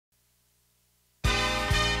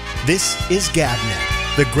This is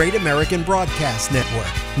GabNet, the Great American Broadcast Network,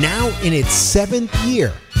 now in its 7th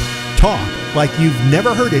year. Talk like you've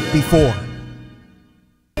never heard it before.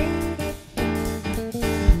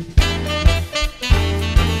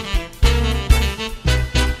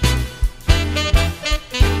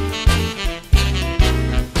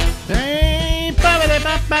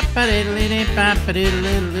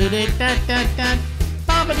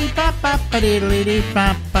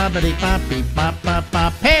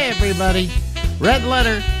 Hey everybody, red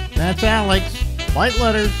letter, that's Alex. White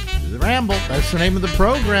letter is Ramble, that's the name of the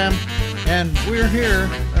program. And we're here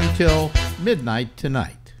until midnight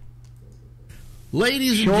tonight.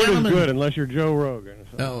 Ladies and gentlemen. Short is good unless you're Joe Rogan.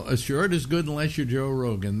 So. A short is good unless you're Joe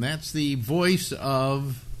Rogan. That's the voice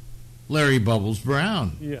of Larry Bubbles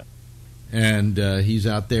Brown. Yeah. And he's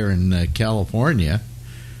out there in California,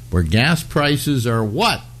 where gas prices are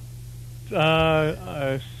what?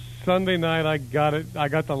 Sunday night I got it. I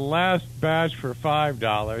got the last batch for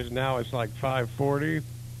 $5. Now it's like $5.40.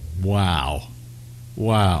 Wow.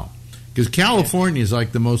 Because California is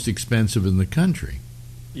like the most expensive in the country.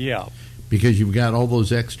 Yeah. Because you've got all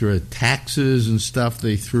those extra taxes and stuff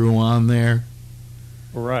they threw on there.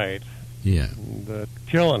 Right. Yeah. They're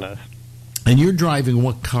killing us. And you're driving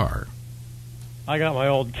what car? I got my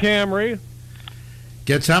old Camry.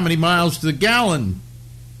 Gets how many miles to the gallon?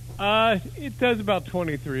 It does about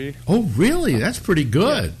 23. Oh, really? That's pretty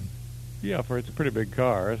good. Yeah, it's a pretty big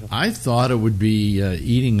car. I thought it would be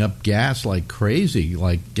eating up gas like crazy,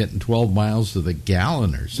 like getting 12 miles to the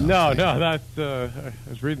gallon or something. No, that's. I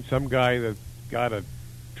was reading some guy that's got a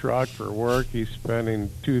truck for work. He's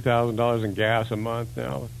spending $2,000 in gas a month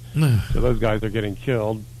now. So those guys are getting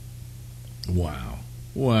killed. Wow.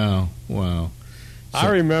 So, I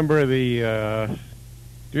remember do you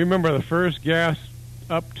remember the first gas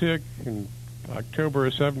uptick in October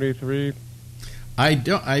of '73? I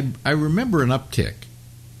don't. I remember an uptick.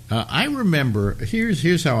 I remember.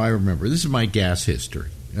 Here's how I remember. This is my gas history.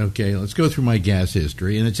 Okay, let's go through my gas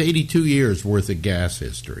history, and it's 82 years worth of gas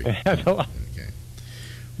history. That's a lot. Okay.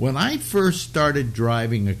 When I first started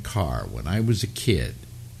driving a car, when I was a kid,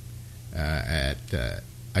 at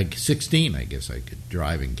 16, I guess I could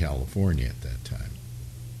drive in California at that time.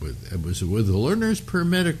 Was it with a learner's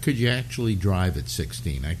permit, or could you actually drive at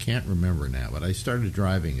 16? I can't remember now, but I started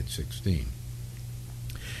driving at 16.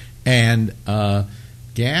 And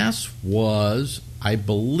gas was, I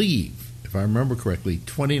believe, if I remember correctly,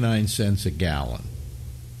 29 cents a gallon.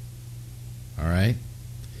 All right?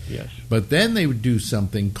 Yes. But then they would do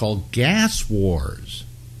something called gas wars,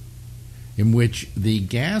 in which the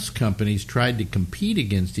gas companies tried to compete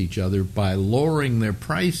against each other by lowering their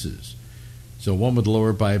prices. So one would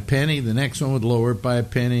lower it by a penny, the next one would lower it by a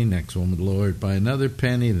penny, next one would lower it by another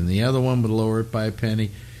penny, then the other one would lower it by a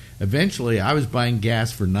penny. Eventually, I was buying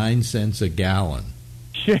gas for 9 cents a gallon.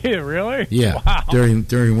 Yeah, really? Yeah, wow.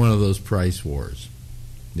 during one of those price wars.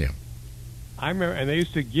 Yeah. I remember, and they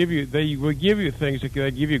used to they would give you things,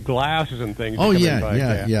 they'd give you glasses and things. Oh,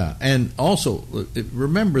 yeah. And also,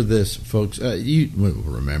 remember this, folks. You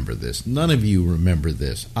remember this. None of you remember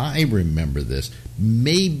this. I remember this.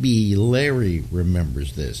 Maybe Larry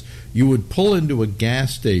remembers this. You would pull into a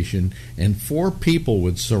gas station, and 4 people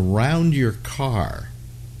would surround your car.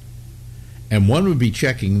 And one would be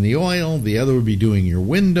checking the oil, the other would be doing your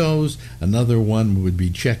windows, another one would be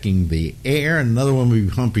checking the air, and another one would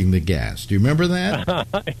be pumping the gas. Do you remember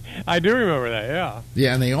that? I do remember that, yeah.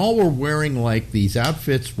 Yeah, and they all were wearing like these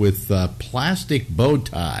outfits with plastic bow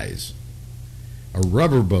ties, or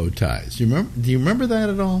rubber bow ties. Do you remember that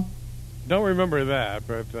at all? Don't remember that,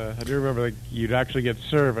 but I do remember that you'd actually get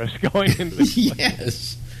service going into the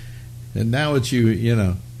Yes. And now it's you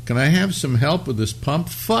know, can I have some help with this pump?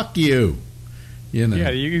 Fuck you. You know. Yeah,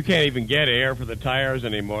 you can't even get air for the tires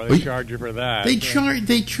anymore. They charge you for that. They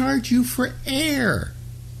charge you for air.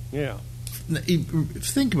 Yeah.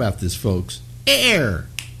 Think about this, folks. Air,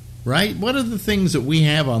 right? What are the things that we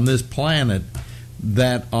have on this planet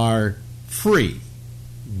that are free?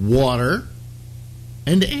 Water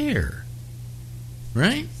and air,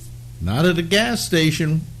 right? Not at a gas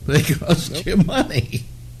station. They cost you money.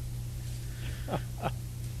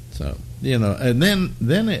 So, you know, and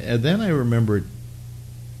then I remember.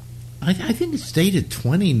 I think it stayed at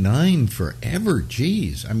 29 forever.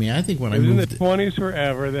 Jeez, I mean, I think when I moved in the 20s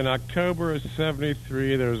forever. Then October of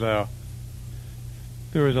 '73, there was a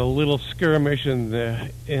little skirmish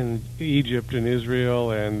in Egypt and Israel,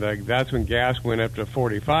 and that's when gas went up to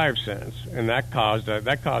 45 cents, and that caused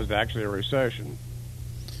actually a recession.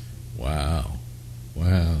 Wow.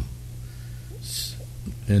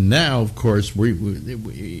 And now, of course,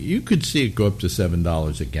 you could see it go up to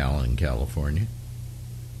 $7 a gallon in California.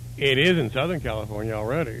 It is in Southern California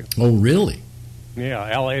already. Oh, really?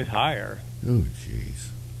 Yeah, LA's higher. Oh, jeez.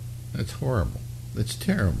 That's horrible. That's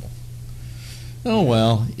terrible. Oh,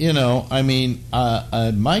 well, I mean,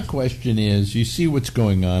 my question is, you see what's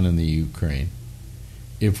going on in the Ukraine.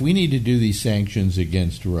 If we need to do these sanctions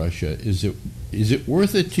against Russia, is it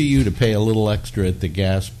worth it to you to pay a little extra at the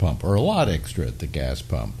gas pump, or a lot extra at the gas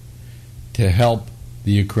pump, to help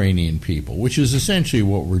the Ukrainian people, which is essentially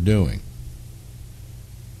what we're doing?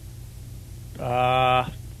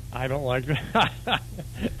 I don't like that.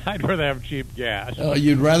 I'd rather have cheap gas. Oh,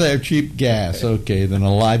 you'd rather have cheap gas, okay, than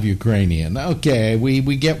a live Ukrainian. Okay, we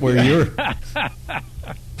get where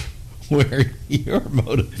your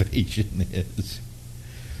motivation is.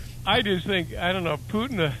 I just think, I don't know,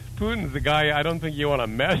 Putin's the guy I don't think you want to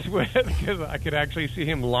mess with, because I could actually see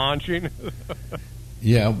him launching.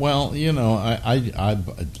 Yeah, well, I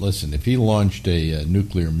listen, if he launched a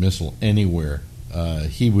nuclear missile anywhere,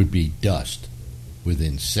 he would be dust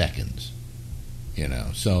within seconds.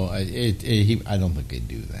 So I don't think they'd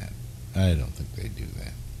do that. I don't think they'd do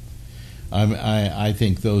that. I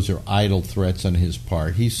think those are idle threats on his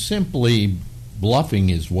part. He's simply bluffing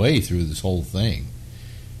his way through this whole thing.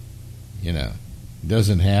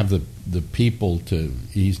 Doesn't have the people to.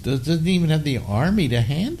 He doesn't even have the army to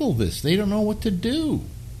handle this. They don't know what to do.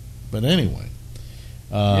 But anyway.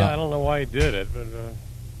 I don't know why he did it, but.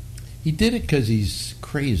 He did it because he's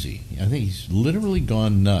crazy. I think he's literally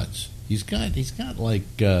gone nuts. He's got like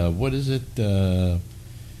what is it?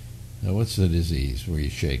 What's the disease where you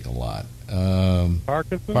shake a lot?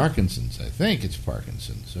 Parkinson's. Parkinson's. I think it's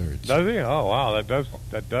Parkinson's. Does he? Oh wow, that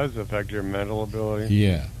does affect your mental ability.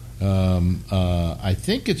 Yeah. I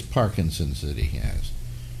think it's Parkinson's that he has,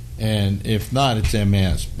 and if not, it's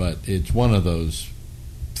MS. But it's one of those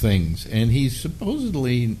things, and he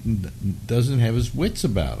supposedly doesn't have his wits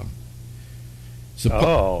about him.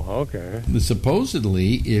 Okay.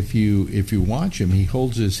 Supposedly, if you watch him, he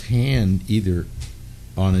holds his hand either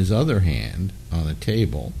on his other hand on a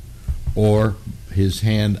table, or his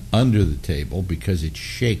hand under the table because it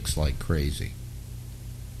shakes like crazy.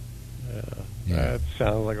 Yeah. That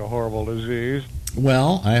sounds like a horrible disease.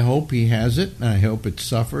 Well, I hope he has it, and I hope he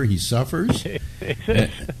suffers.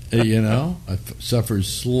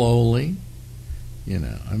 Suffers slowly.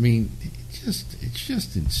 I mean, it's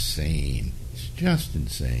just insane. It's just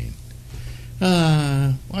insane.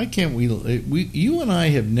 Why can't we? You and I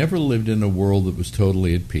have never lived in a world that was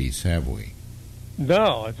totally at peace, have we?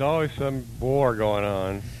 No, it's always some war going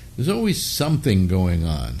on. There's always something going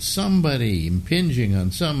on. Somebody impinging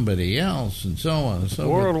on somebody else, and so on and so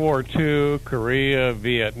forth. World War II, Korea,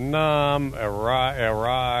 Vietnam,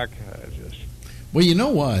 Iraq. Well, you know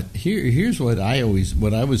what? Here's what I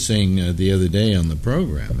was saying the other day on the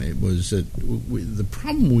program. It was that the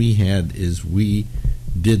problem we had is we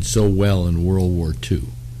did so well in World War II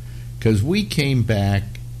because we came back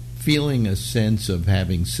feeling a sense of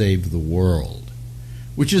having saved the world,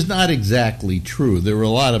 which is not exactly true. There were a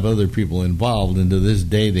lot of other people involved, and to this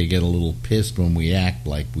day they get a little pissed when we act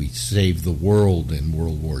like we saved the world in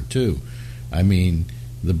World War II. I mean,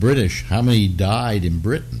 the British, how many died in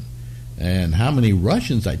Britain? And how many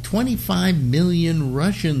Russians died? 25 million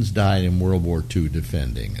Russians died in World War II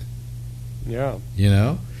defending it. Yeah.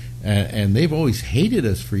 And they've always hated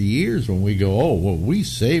us for years when we go, oh, well, we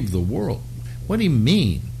saved the world. What do you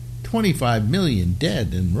mean? 25 million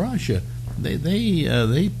dead in Russia.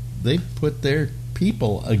 They put their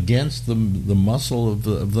people against the muscle of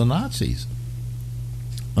the Nazis.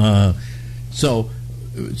 But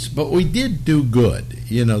we did do good.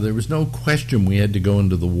 There was no question we had to go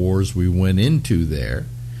into the wars we went into there.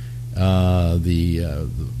 The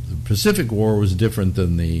Pacific War was different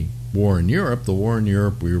than the war in Europe. The war in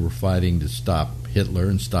Europe, we were fighting to stop Hitler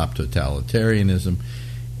and stop totalitarianism.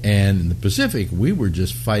 And in the Pacific, we were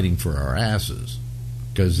just fighting for our asses.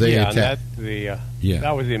 Because they attacked.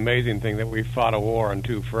 That was the amazing thing, that we fought a war on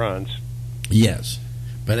two fronts. Yes.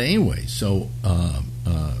 But anyway, so...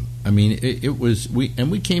 it was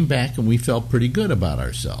we came back and we felt pretty good about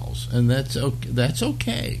ourselves, and that's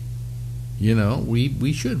okay.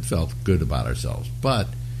 We should have felt good about ourselves, but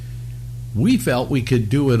we felt we could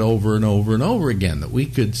do it over and over and over again, that we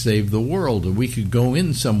could save the world, and we could go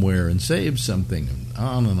in somewhere and save something, and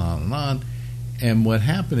on and on and on. And what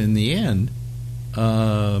happened in the end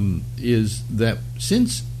is that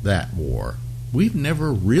since that war, we've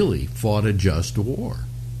never really fought a just war.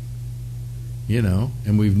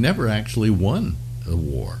 And we've never actually won a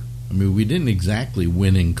war. I mean, we didn't exactly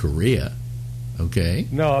win in Korea, okay?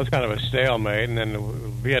 No, it was kind of a stalemate, and then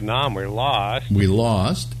Vietnam we lost. We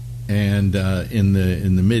lost, and in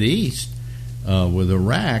the Mideast with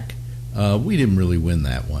Iraq, We didn't really win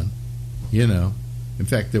that one. In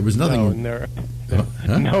fact, there was nothing. No,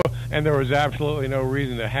 and there was absolutely no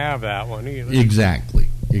reason to have that one either. Exactly.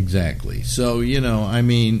 So we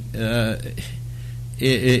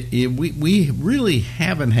really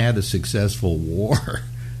haven't had a successful war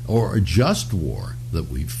or a just war that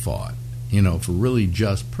we've fought, for really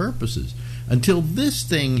just purposes until this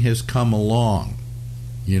thing has come along,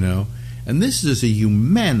 and this is a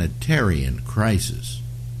humanitarian crisis,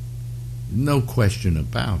 no question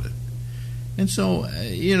about it. And so,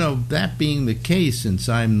 that being the case, since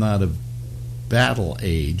I'm not of battle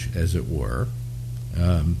age, as it were,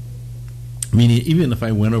 even if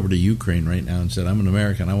I went over to Ukraine right now and said, I'm an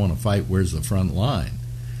American, I want to fight, where's the front line?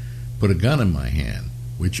 Put a gun in my hand,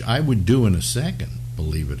 which I would do in a second,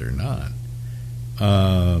 believe it or not.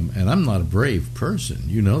 And I'm not a brave person.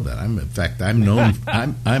 You know that. I'm known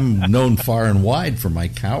I'm known far and wide for my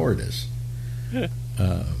cowardice.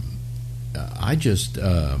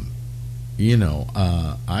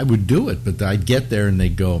 I would do it, but I'd get there and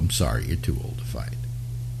they'd go, I'm sorry, you're too old to fight.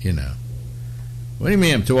 What do you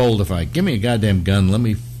mean I'm too old to fight? Give me a goddamn gun. Let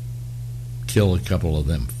me kill a couple of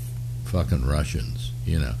them fucking Russians,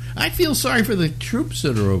 I feel sorry for the troops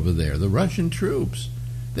that are over there, the Russian troops.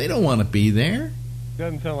 They don't want to be there.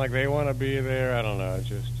 Doesn't sound like they want to be there. I don't know. It's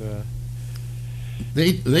just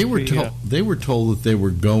they were told that they were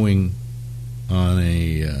going on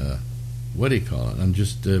a what do you call it? On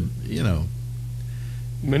just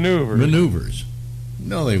maneuvers.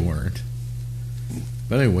 No, they weren't.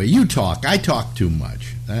 But anyway, you talk. I talk too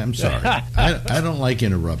much. I'm sorry. I don't like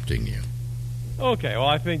interrupting you. Okay. Well,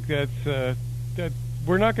 I think that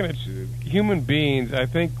we're not going to. Human beings, I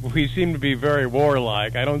think we seem to be very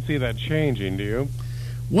warlike. I don't see that changing. Do you?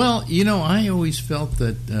 Well, I always felt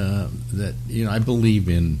that I believe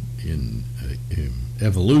in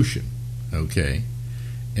evolution. Okay,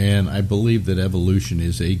 and I believe that evolution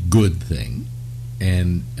is a good thing,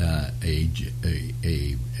 and a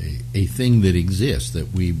thing that exists,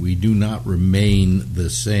 that we do not remain the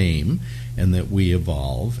same, and that we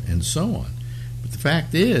evolve, and so on. But the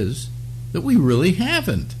fact is that we really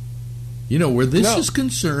haven't. Where this is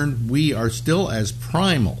concerned, we are still as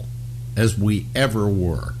primal as we ever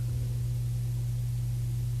were.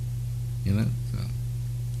 So.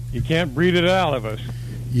 You can't breed it out of us.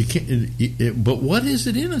 You can't. But what is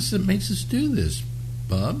it in us that makes us do this,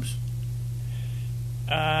 Bubs?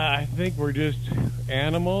 I think we're just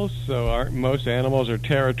animals. So most animals are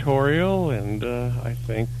territorial, and I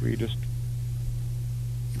think we just.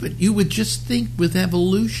 But you would just think with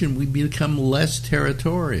evolution we become less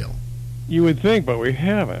territorial. You would think, but we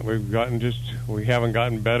haven't. We haven't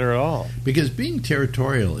gotten better at all. Because being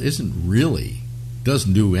territorial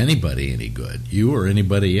doesn't do anybody any good, you or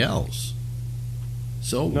anybody else.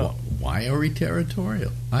 So why are we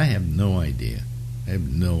territorial? I have no idea.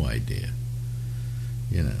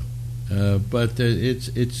 But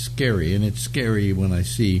it's scary, and it's scary when I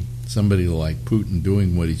see somebody like Putin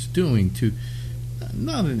doing what he's doing to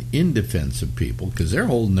not in defense of people, because they're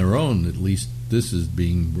holding their own. At least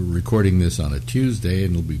we're recording this on a Tuesday,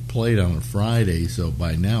 and it'll be played on a Friday, so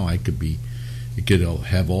by now it could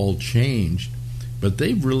have all changed. But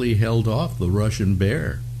they've really held off the Russian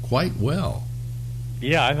bear quite well.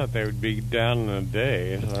 Yeah, I thought they would be down in a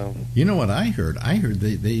day. So. You know what I heard? I heard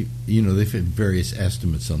they've had various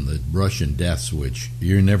estimates on the Russian deaths, which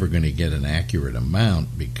you're never going to get an accurate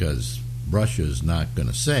amount because Russia's not going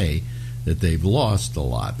to say that they've lost a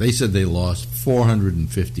lot. They said they lost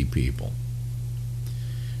 450 people.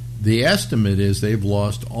 The estimate is they've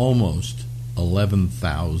lost almost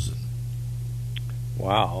 11,000.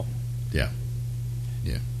 Wow. Yeah.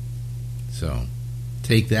 So,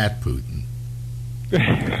 take that, Putin.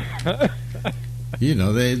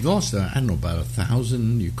 They lost, I don't know, about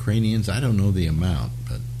 1,000 Ukrainians. I don't know the amount,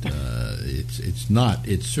 but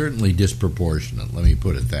it's certainly disproportionate, let me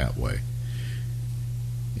put it that way.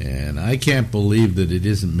 And I can't believe that it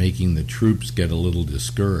isn't making the troops get a little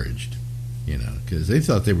discouraged, because they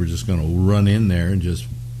thought they were just going to run in there and just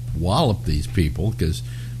wallop these people, because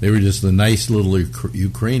they were just the nice little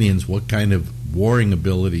Ukrainians. What kind of warring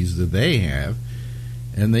abilities do they have?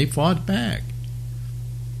 And they fought back.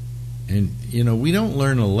 And, we don't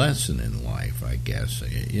learn a lesson in life, I guess.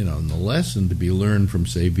 And the lesson to be learned from,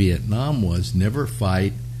 say, Vietnam was never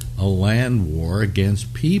fight a land war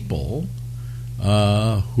against people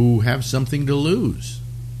who have something to lose.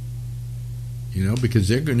 Because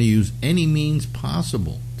they're going to use any means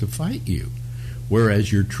possible to fight you.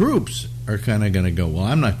 Whereas your troops are kind of going to go, well,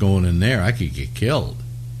 I'm not going in there. I could get killed.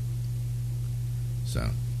 So,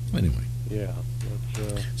 anyway. Yeah.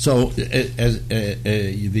 So, as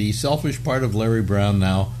the selfish part of Larry Brown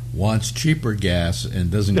now wants cheaper gas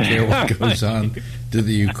and doesn't care what goes on to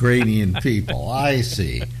the Ukrainian people. I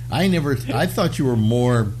see. I thought you were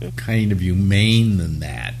more kind of humane than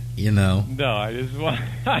that, you know. No, I just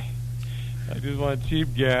want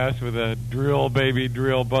cheap gas with a drill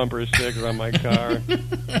bumper sticker on my car.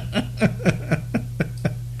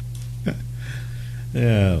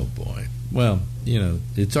 Oh boy. Well, you know,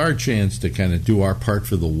 it's our chance to kind of do our part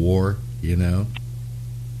for the war, you know.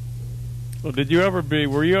 Well,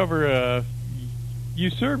 you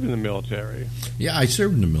served in the military? Yeah, I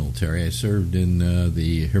served in the military. I served in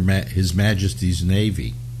His Majesty's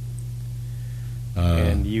Navy.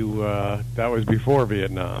 And that was before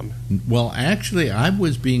Vietnam. Well, actually, I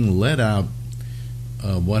was being let out.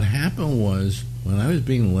 What happened was, when I was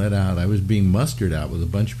being let out, I was being mustered out with a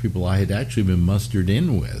bunch of people I had actually been mustered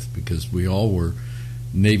in with, because we all were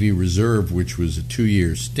Navy Reserve, which was a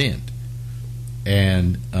 2-year stint.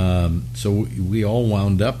 And so we all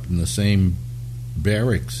wound up in the same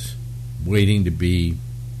barracks, waiting to be,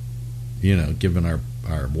 you know, given our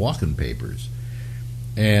walking papers.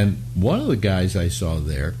 And one of the guys I saw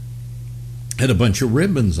there had a bunch of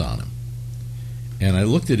ribbons on him. And I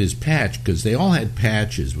looked at his patch, because they all had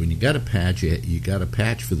patches. When you got a patch, you got a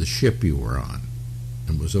patch for the ship you were on.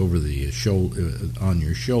 And it was over the shoulder, on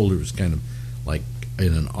your shoulder. It was kind of like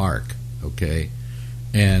in an arc, okay?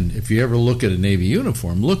 And if you ever look at a Navy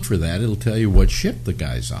uniform, look for that. It'll tell you what ship the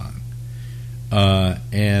guy's on.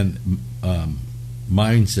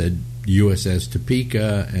 Mine said USS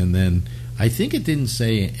Topeka, and then I think it didn't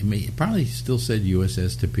say, it probably still said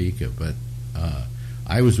USS Topeka, but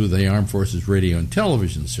I was with the Armed Forces Radio and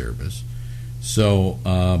Television Service. So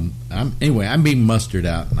I'm being mustered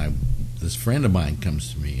out, and this friend of mine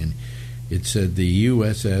comes to me, and it said the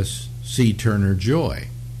USS C. Turner Joy.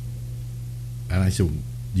 And I said,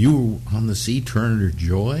 you were on the C. Turner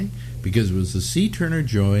Joy? Because it was the C. Turner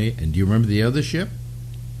Joy, and do you remember the other ship?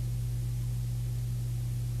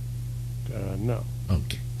 No.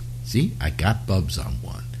 Okay. See, I got Bubs on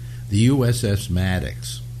one. The USS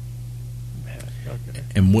Maddox. Okay.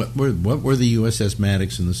 And what were the USS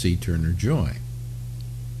Maddox and the C. Turner Joy?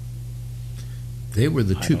 They were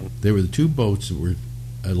the two boats that were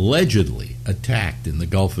allegedly attacked in the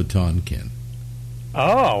Gulf of Tonkin.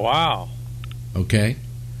 Oh, wow. Okay,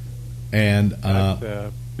 and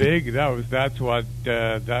that's big. That's what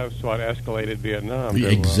escalated Vietnam.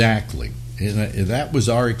 Exactly. And that was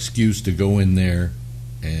our excuse to go in there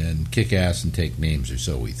and kick ass and take names, or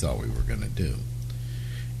so we thought we were going to do.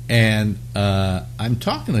 And I'm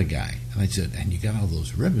talking to a guy, and I said, "And you got all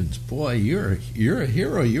those ribbons, boy. You're a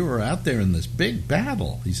hero. You were out there in this big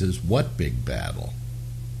battle." He says, "What big battle?"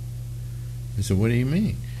 I said, "What do you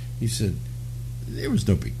mean?" He said, "There was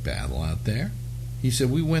no big battle out there." He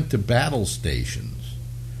said, "We went to battle stations.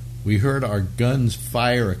 We heard our guns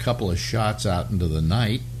fire a couple of shots out into the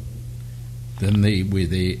night. Then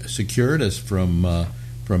they secured us from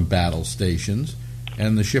battle stations,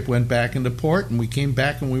 and the ship went back into port, and we came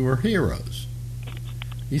back and we were heroes."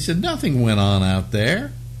 He said, "Nothing went on out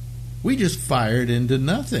there. We just fired into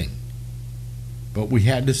nothing. But we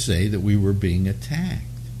had to say that we were being attacked."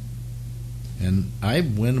 And I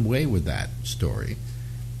went away with that story.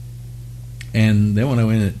 And then when I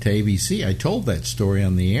went to ABC, I told that story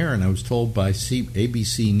on the air, and I was told by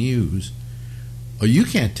ABC News, "Oh, you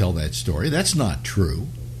can't tell that story. That's not true."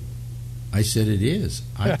 I said, "It is.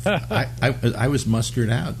 I was mustered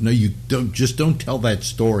out." "No, you don't tell that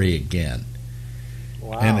story again."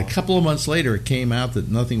 Wow. And a couple of months later, it came out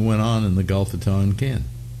that nothing went on in the Gulf of Tonkin.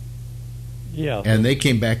 Yeah. And they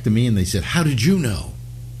came back to me and they said, "How did you know?"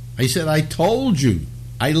 I said, "I told you.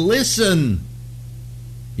 I listen."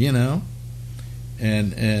 You know?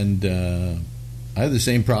 And I had the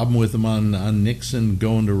same problem with them on Nixon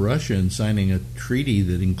going to Russia and signing a treaty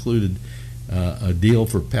that included a deal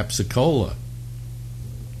for Pepsi-Cola.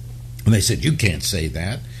 And they said, "You can't say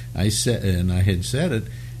that." I had said it.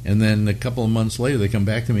 And then a couple of months later, they come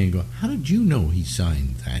back to me and go, "How did you know he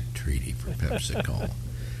signed that treaty for Pepsi-Cola?"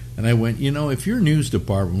 And I went, if your news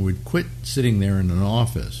department would quit sitting there in an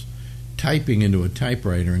office, typing into a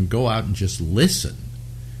typewriter, and go out and just listen,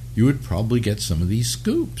 you would probably get some of these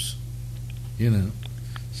scoops,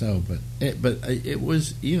 So, but it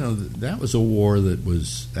was, that was a war that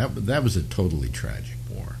was a totally tragic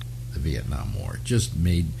war, the Vietnam War. It just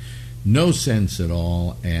made no sense at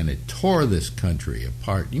all, and it tore this country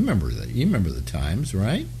apart. You remember that? You remember the times,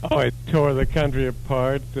 right? Oh, it tore the country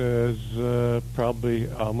apart as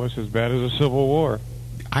probably almost as bad as a civil war.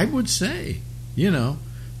 I would say,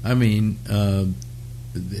 I mean,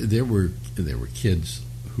 there were kids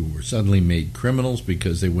who were suddenly made criminals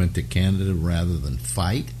because they went to Canada rather than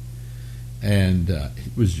fight. And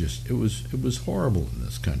it was horrible in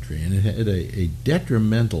this country, and it had a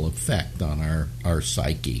detrimental effect on our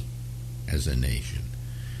psyche as a nation.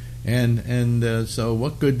 And so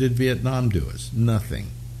what good did Vietnam do us? Nothing.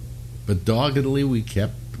 But doggedly we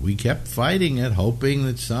kept fighting it, hoping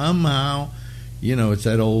that somehow, it's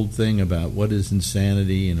that old thing about what is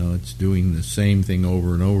insanity. It's doing the same thing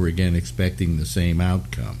over and over again, expecting the same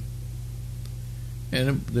outcome.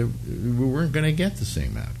 And we weren't going to get the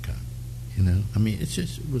same outcome. I mean, it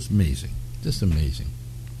was amazing, just amazing.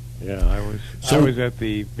 Yeah, I was at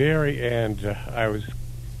the very end. I was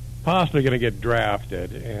possibly going to get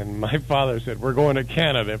drafted, and my father said, "We're going to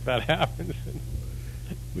Canada if that happens."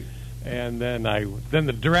 And then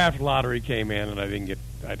the draft lottery came in, and I didn't get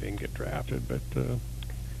drafted. But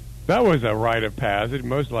that was a rite of passage.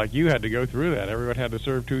 Most like you had to go through that. Everyone had to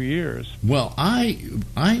serve 2 years. Well, I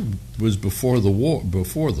was before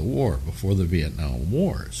the Vietnam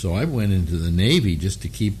War. So I went into the Navy just to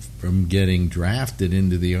keep from getting drafted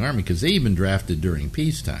into the Army, because they even drafted during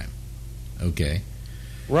peacetime. Okay.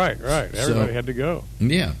 Right. Everybody had to go.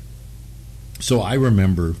 Yeah. So I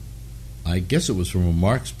remember, I guess it was from a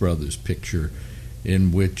Marx Brothers picture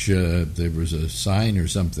in which there was a sign or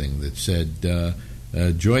something that said,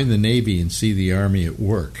 join the Navy and see the Army at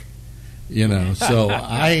work. So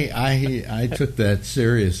I took that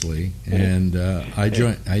seriously, and I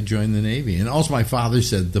joined the Navy. And also my father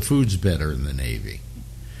said the food's better in the Navy.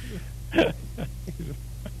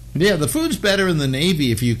 Yeah, the food's better in the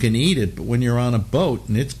Navy if you can eat it, but when you're on a boat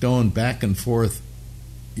and it's going back and forth,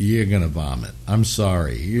 you're going to vomit. I'm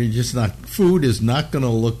sorry. You're just not. Food is not going to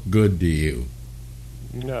look good to you.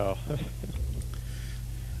 No.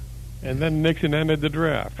 And then Nixon ended the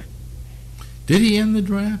draft. Did he end the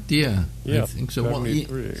draft? Yeah. I think so. Well,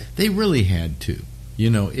 they really had to.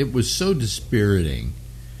 It was so dispiriting.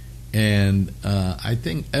 And I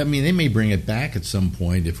mean, they may bring it back at some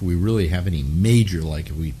point if we really have any major, like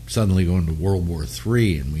if we suddenly go into World War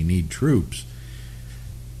III and we need troops.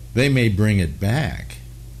 They may bring it back.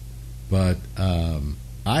 But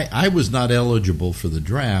I was not eligible for the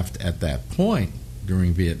draft at that point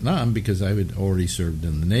during Vietnam because I had already served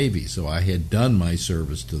in the Navy, so I had done my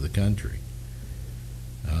service to the country.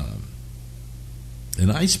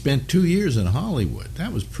 And I spent 2 years in Hollywood.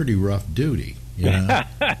 That was pretty rough duty. No,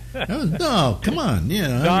 come on,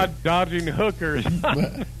 dodging hookers.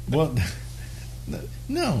 Well,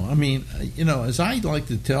 no, I mean, as I like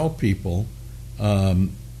to tell people,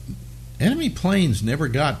 enemy planes never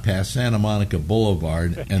got past Santa Monica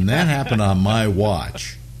Boulevard, and that happened on my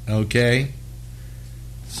watch. Okay,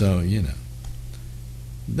 so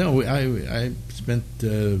no, I spent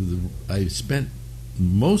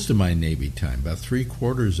most of my Navy time, about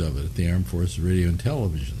 3/4 of it, at the Armed Forces Radio and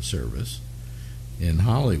Television Service in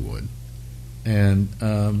Hollywood, and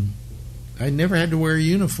I never had to wear a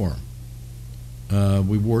uniform.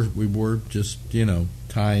 We wore just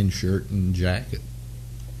tie and shirt and jacket.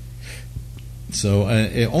 So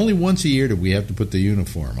only once a year did we have to put the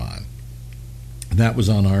uniform on. And that was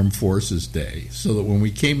on Armed Forces Day, so that when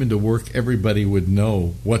we came into work, everybody would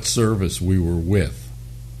know what service we were with.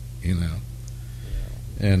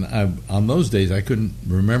 And on those days, I couldn't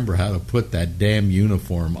remember how to put that damn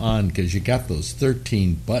uniform on because you got those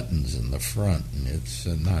 13 buttons in the front, and it's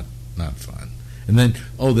not fun. And then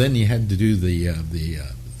you had to do the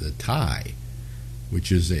tie,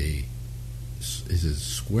 which is a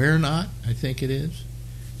square knot, I think it is.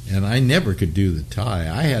 And I never could do the tie.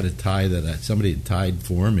 I had a tie that somebody had tied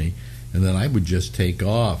for me, and then I would just take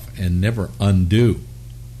off and never undo.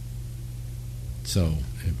 So.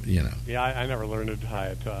 Yeah, I never learned to tie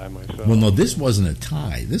a tie myself. Well, no, this wasn't a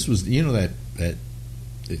tie. This was, that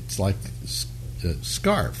it's like a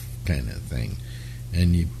scarf kind of thing,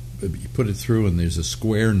 and you put it through, and there's a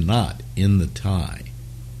square knot in the tie,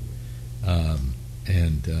 and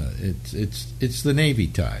it's the Navy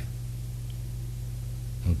tie.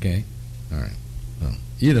 Okay, all right. Well,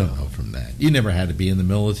 you don't know from that. You never had to be in the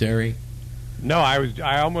military. No, I was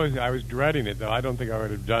dreading it, though. I don't think I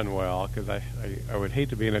would have done well because I would hate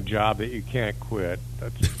to be in a job that you can't quit.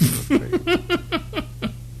 That's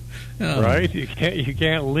right. You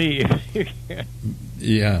can't leave. You can't.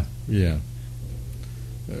 Yeah. It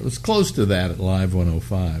was close to that at Live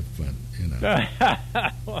 105, but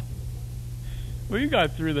Well, you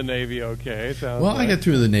got through the Navy okay. I got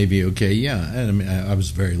through the Navy okay. Yeah, and I mean, I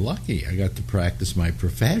was very lucky. I got to practice my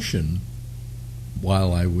profession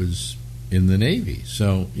while I was in the Navy,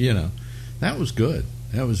 so that was good.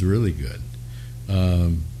 That was really good.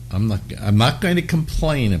 I'm not going to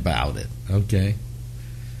complain about it. Okay,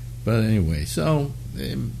 But anyway, so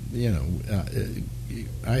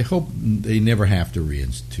I hope they never have to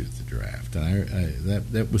reinstitute the draft. And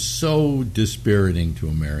that was so dispiriting to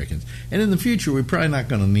Americans. And in the future, we're probably not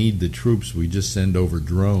going to need the troops. We just send over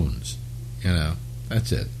drones.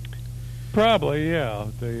 That's it. Probably, yeah.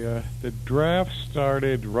 The draft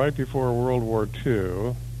started right before World War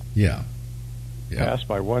II. Yeah. Passed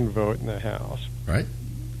by one vote in the House. Right.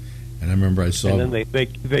 And I remember I saw... And then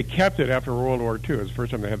they kept it after World War II. It was the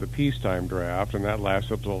first time they had the peacetime draft, and that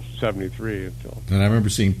lasted until 73. And I remember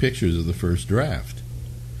seeing pictures of the first draft,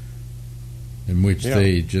 in which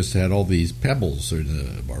they just had all these pebbles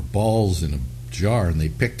or balls in a jar, and they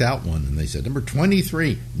picked out one, and they said, number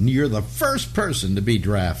 23, you're the first person to be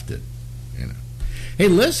drafted. Hey,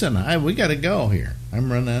 listen, we got to go here.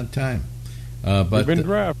 I'm running out of time. But you've been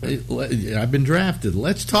drafted. I've been drafted.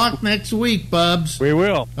 Let's talk next week, Bubs. We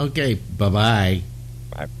will. Okay, bye-bye.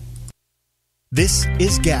 Bye. This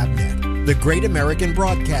is GabNet, the Great American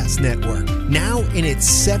Broadcast Network, now in its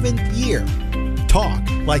 7th year. Talk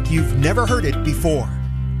like you've never heard it before.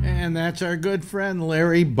 And that's our good friend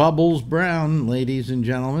Larry Bubbles Brown, ladies and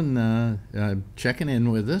gentlemen, checking in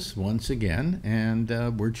with us once again,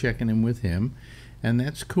 and we're checking in with him, and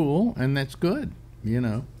that's cool, and that's good.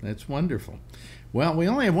 That's wonderful. Well, we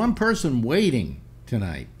only have one person waiting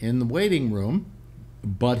tonight in the waiting room,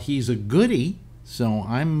 but he's a goodie, so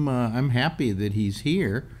I'm happy that he's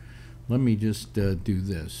here. Let me just do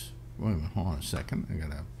this. Wait a minute, hold on a second. I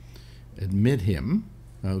gotta admit him,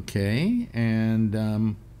 okay?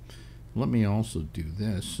 And let me also do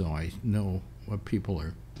this so I know what people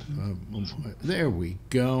are. There we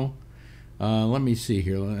go. Let me see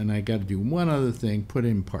here, and I got to do one other thing, put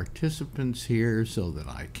in participants here so that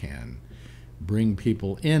I can bring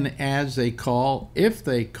people in as they call, if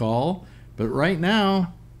they call. But right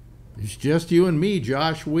now, it's just you and me,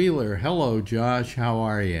 Josh Wheeler. Hello, Josh. How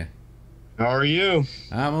are you? How are you?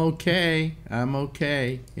 I'm okay.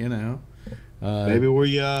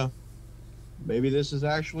 Maybe this is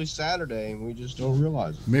actually Saturday and we just don't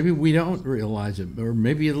realize it. Maybe we don't realize it, or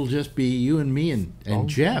maybe it'll just be you and me and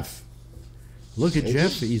Jeff. Look at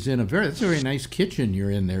Jeff. He's in that's a very nice kitchen you're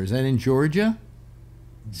in there. Is that in Georgia?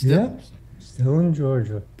 Still in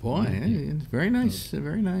Georgia. Boy, it's very nice.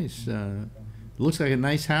 Very nice. Looks like a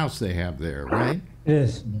nice house they have there, right?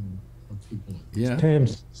 Yes. Yeah.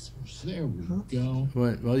 Pam's. There we go.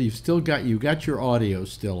 Well, you got your audio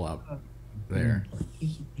still up there.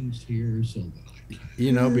 Participants here, so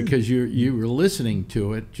because you were listening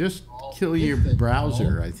to it. Just kill your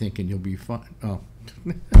browser, I think, and you'll be fine. Oh.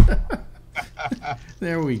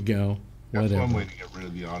 There we go. That's one way to get rid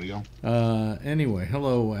of the audio. Anyway,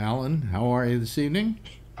 hello, Alan. How are you this evening?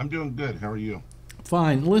 I'm doing good. How are you?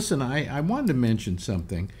 Fine. Listen, I wanted to mention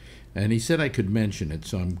something, and he said I could mention it,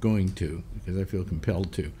 so I'm going to, because I feel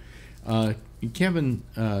compelled to. Kevin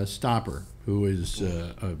Stopper, who is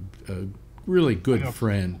a really good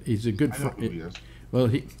friend. He's a good friend. He is. Well,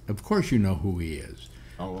 of course you know who he is.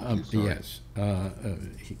 Oh, okay, sorry. Yes.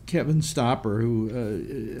 Kevin Stopper,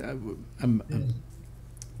 who I'm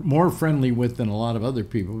more friendly with than a lot of other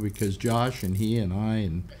people, because Josh and he and I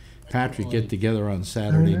and Patrick get together on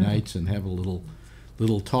Saturday nights and have a little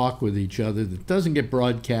talk with each other that doesn't get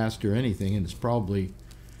broadcast or anything, and it's probably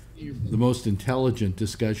the most intelligent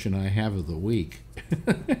discussion I have of the week.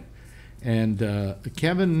 And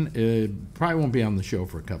Kevin probably won't be on the show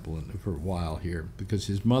for a while here, because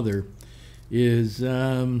his mother is you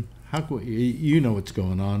know what's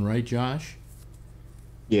going on, right, Josh?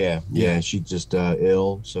 Yeah. She's just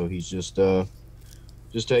ill, so he's just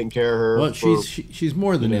taking care of her. Well, she's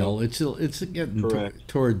more than ill. It's getting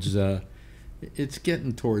towards it's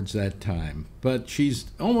getting towards that time, but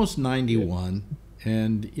she's almost 91,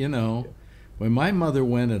 and when my mother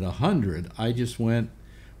went at 100, I just went,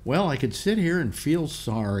 well, I could sit here and feel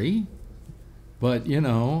sorry, but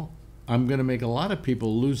I'm going to make a lot of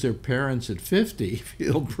people lose their parents at 50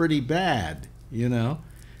 feel pretty bad, I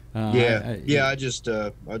just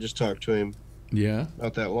talked to him. Yeah.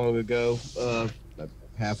 Not that long ago, a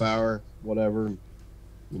half hour, whatever.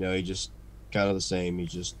 He just kind of the same. He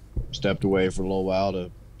just stepped away for a little while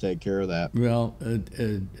to take care of that. Well,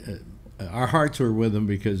 our hearts were with him,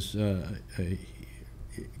 because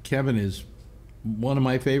Kevin is one of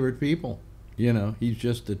my favorite people. He's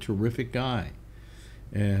just a terrific guy.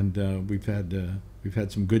 And we've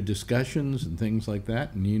had some good discussions and things like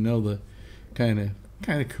that, and the kind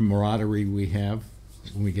of camaraderie we have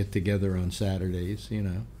when we get together on Saturdays.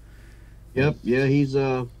 Yep. Yeah. He's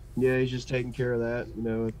just taking care of that.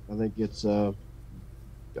 I think it's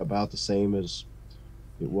about the same as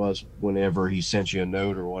it was whenever he sent you a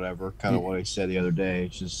note or whatever. Kind of what he said the other day.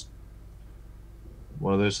 It's just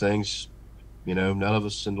one of those things, none of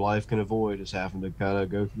us in life can avoid, is having to kind of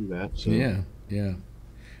go through that. So Yeah, yeah.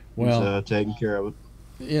 Well, he's taking care of it.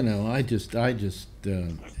 I just,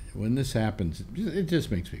 when this happens, it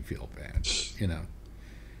just makes me feel bad,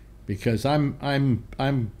 because I'm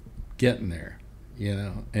getting there,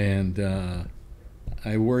 and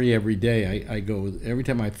I worry every day. I go, every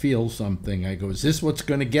time I feel something, I go, is this what's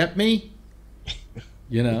going to get me?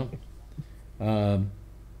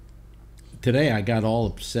 Today I got all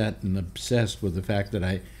upset and obsessed with the fact that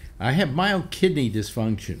I have mild kidney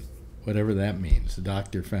dysfunction, whatever that means. The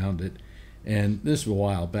doctor found it, and this was a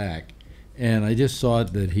while back, and I just saw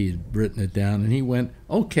that he had written it down, and he went,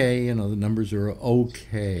 okay, the numbers are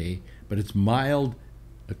okay, but it's mild,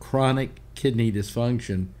 chronic kidney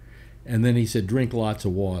dysfunction, and then he said, drink lots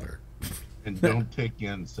of water. And don't take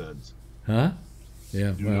NSAIDs. Huh? Yeah.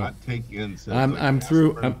 Do not take NSAIDs. I'm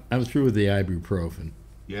through. I'm through with the ibuprofen.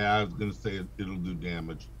 Yeah, I was going to say it'll do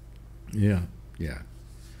damage. Yeah.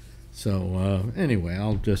 So anyway,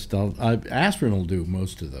 aspirin will do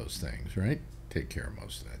most of those things, right? Take care of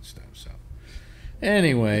most of that stuff. So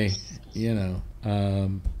anyway,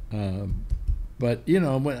 but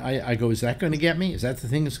when I go, is that going to get me? Is that the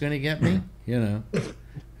thing that's going to get me? Am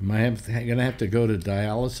I going to have to go to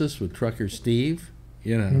dialysis with Trucker Steve?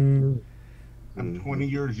 I'm 20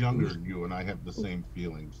 years younger than you, and I have the same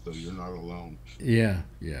feelings, so you're not alone. Yeah.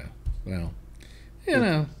 Well,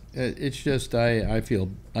 it's just I feel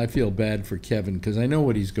bad for Kevin, because I know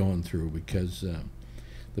what he's going through, because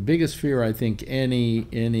the biggest fear I think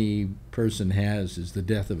any person has is the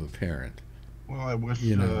death of a parent. Well, I wish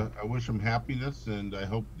him happiness, and I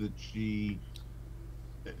hope that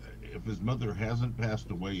if his mother hasn't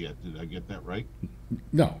passed away yet, did I get that right?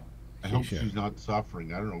 No. I hope she's not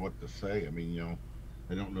suffering. I don't know what to say. I mean,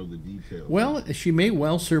 I don't know the details. Well, she may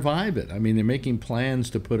well survive it. I mean, they're making plans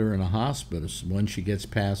to put her in a hospital when she gets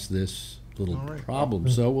past this little problem.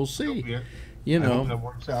 So we'll see. I hope that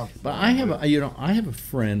works out. But I have a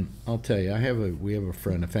friend. I'll tell you, we have a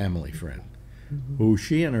friend, a family friend, who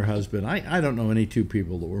she and her husband. I don't know any two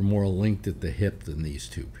people that were more linked at the hip than these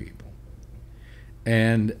two people.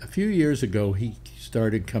 And a few years ago, he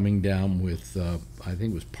started coming down with, I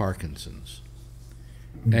think it was Parkinson's.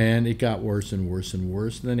 And it got worse and worse and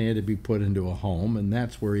worse. And then he had to be put into a home, and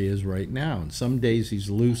that's where he is right now. And some days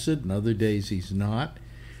he's lucid, and other days he's not.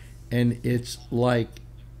 And it's like,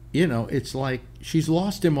 she's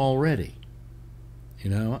lost him already,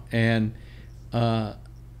 And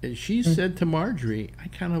she said to Marjorie, I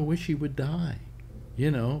kind of wish he would die,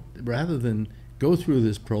 rather than go through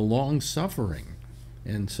this prolonged suffering.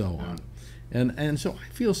 And so on, and so I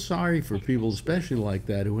feel sorry for people, especially like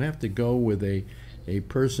that, who have to go with a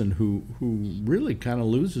person who really kind of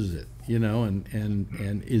loses it, and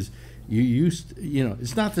is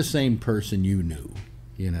it's not the same person you knew,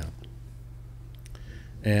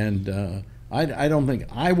 and I don't think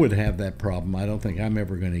I would have that problem. I don't think I'm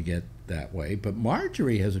ever going to get that way. But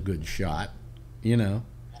Marjorie has a good shot, She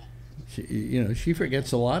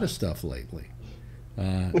forgets a lot of stuff lately.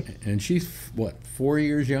 And she's, 4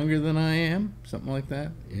 years younger than I am? Something like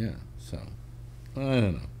that? Yeah, so, I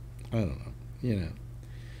don't know.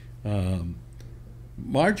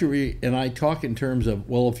 Marjorie and I talk in terms of,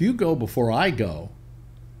 well, if you go before I go,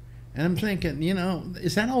 and I'm thinking,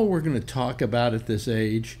 is that all we're going to talk about at this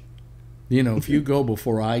age? If you go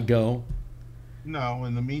before I go? No,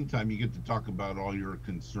 in the meantime, you get to talk about all your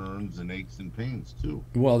concerns and aches and pains, too.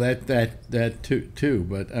 Well, that too,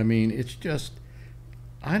 but, I mean, it's just...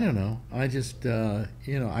 I don't know. I just, I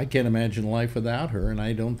can't imagine life without her, and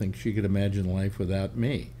I don't think she could imagine life without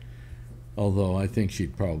me. Although I think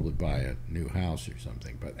she'd probably buy a new house or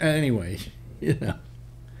something. But anyway,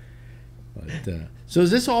 But so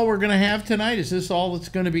is this all we're going to have tonight? Is this all that's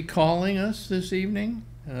going to be calling us this evening?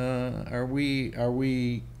 Are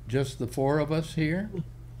we just the four of us here?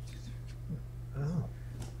 Oh,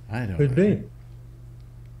 I don't know. could be.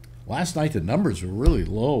 Last night the numbers were really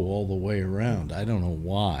low all the way around. I don't know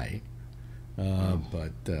why,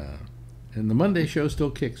 but and the Monday show still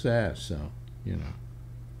kicks ass. So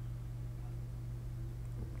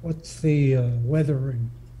What's the weather in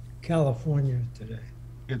California today?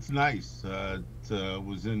 It's nice. It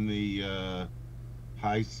was in the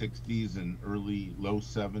high 60s and low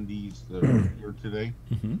 70s here today.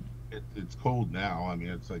 Mm-hmm. It's cold now. I mean,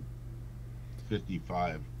 it's like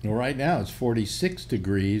 55. Well, right now it's 46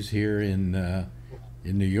 degrees here in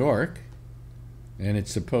New York, and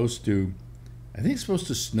it's supposed to, I think it's supposed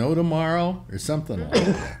to snow tomorrow or something like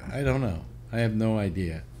that. I don't know. I have no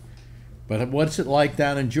idea. But what's it like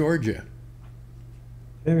down in Georgia?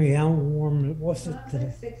 Very how warm it was it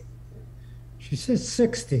today? She said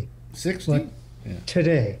 60. 60? But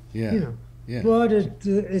today. Yeah. You know, Yeah. but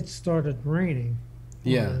it started raining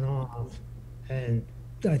on Yeah. and off, and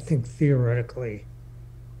I think theoretically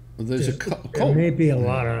Well, there's a there cold. may be a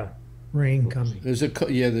lot of rain coming. There's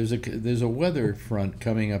a weather front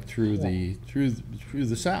coming up through the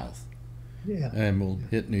south, Yeah. and will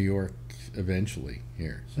hit New York eventually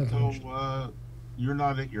here. So. So, you're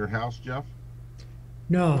not at your house, Jeff?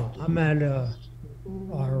 No, I'm at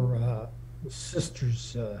our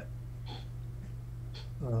sister's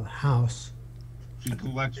house. She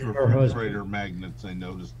collects Her refrigerator magnets, I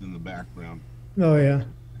noticed in the background. Oh yeah.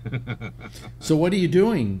 So what are you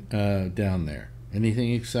doing down there?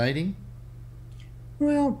 Anything exciting?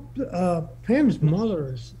 Well, Pam's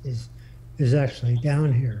mother is actually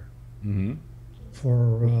down here Mm-hmm.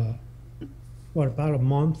 for about a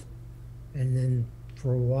month, and then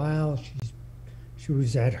for a while she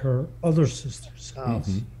was at her other sister's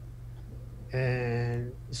house,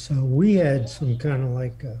 and so we had some kind of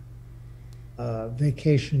like a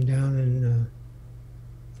vacation down in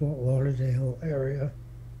Fort Lauderdale area,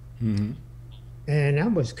 Mm-hmm. and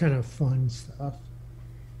that was kind of fun stuff.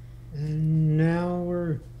 And now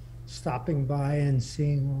we're stopping by and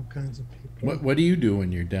seeing all kinds of people. What do you do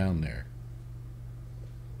when you're down there?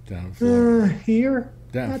 Down in Florida. Here?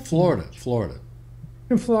 Down Not Florida. much. Florida.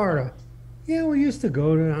 In Florida. Yeah, we used to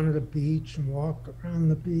go down to the beach and walk around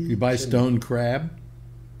the beach. You buy stone crab?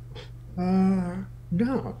 No.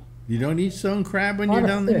 You don't eat stone crab when Lot you're of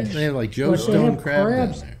down there? fish. They have like Joe But they Stone have crab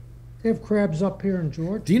crabs. down there. They have crabs up here in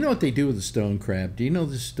Georgia. Do you know what they do with the stone crab? Do you know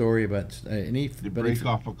this story about They break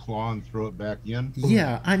off a claw and throw it back in.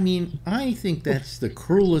 Yeah, I mean, I think that's the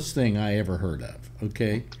cruelest thing I ever heard of.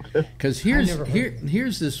 Okay, because never heard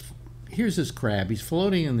here's this crab. He's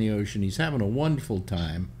floating in the ocean. He's having a wonderful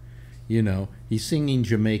time. You know, he's singing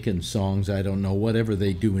Jamaican songs. I don't know, whatever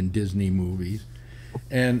they do in Disney movies,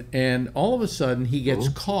 and all of a sudden he gets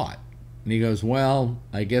caught. And he goes, well,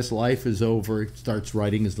 I guess life is over. Starts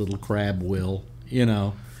writing his little crab will. You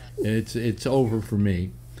know, it's over for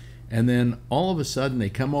me. And then all of a sudden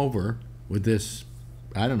they come over with this,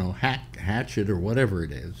 I don't know, hatchet or whatever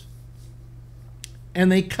it is,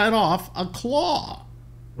 and they cut off a claw.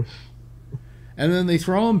 And then they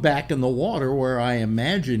throw him back in the water, where I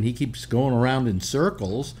imagine he keeps going around in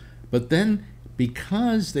circles. But then,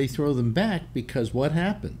 because they throw them back, because what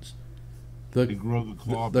happens? They grow the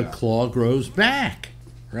claw The back. claw grows back,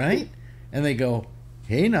 right? And they go,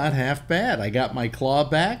 hey, not half bad. I got my claw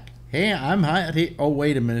back. Hey, I'm hot. Oh,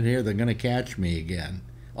 wait a minute here. They're going to catch me again.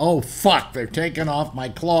 Oh, fuck. They're taking off my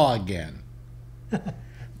claw again.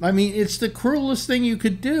 I mean, it's the cruelest thing you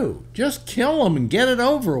could do. Just kill them and get it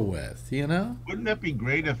over with, you know? Wouldn't that be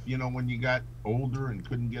great if, when you got older and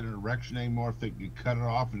couldn't get an erection anymore, if they could cut it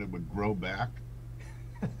off and it would grow back?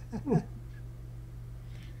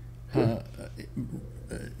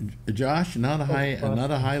 Josh, not a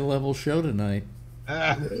high level show tonight.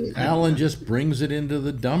 Alan just brings it into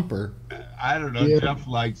the dumper. I don't know. Yeah. Jeff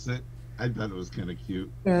likes it. I thought it was kind of cute.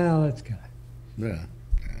 Well, that's good. Yeah.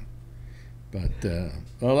 But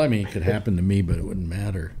well, I mean, it could happen to me, but it wouldn't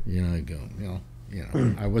matter. You know, I go,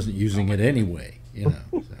 I wasn't using it anyway. You know.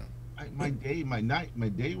 So. My day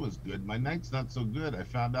was good. My night's not so good. I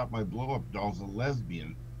found out my blow-up doll's a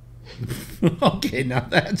lesbian. Okay, now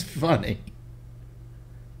that's funny.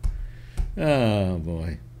 Oh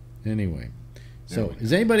boy. Anyway, so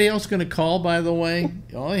is anybody else going to call? By the way,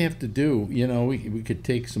 all you have to do, we could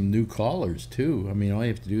take some new callers too. I mean, all you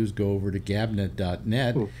have to do is go over to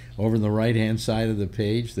gabnet.net. Over on the right-hand side of the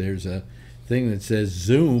page, there's a thing that says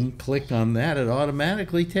Zoom. Click on that; it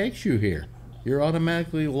automatically takes you here. You're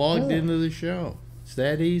automatically logged into the show. It's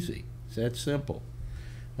that easy. It's that simple.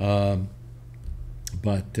 But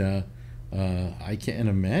I can't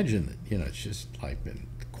imagine that. It's just like been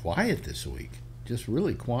quiet this week, just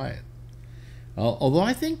really quiet. Although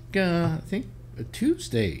I think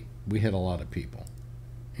Tuesday we had a lot of people.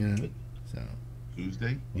 So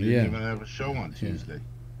Tuesday? Well, You yeah. didn't even have a show on Tuesday.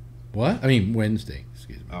 what? I mean Wednesday.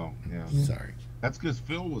 Excuse me. Oh, yeah. Sorry. That's because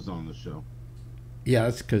Phil was on the show. Yeah,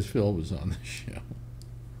 that's because Phil was on the show.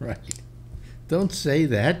 Right. Don't say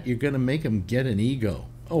that. You're going to make him get an ego.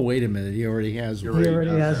 Oh, wait a minute. He already has one. He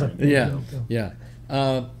already has a Yeah, yeah.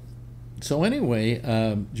 So anyway,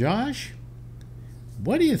 Josh,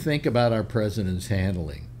 what do you think about our president's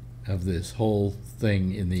handling of this whole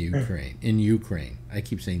thing in the Ukraine? In Ukraine, I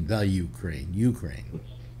keep saying the Ukraine.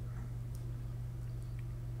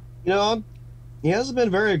 He hasn't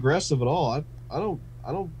been very aggressive at all. I don't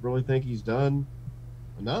really think he's done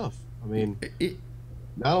enough. I mean,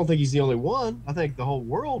 I don't think he's the only one. I think the whole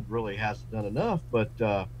world really hasn't done enough. But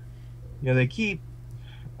they keep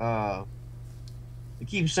they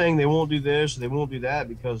keep saying they won't do this or they won't do that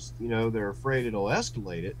because they're afraid it'll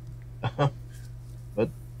escalate it. But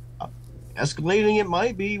escalating it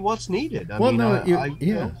might be what's needed.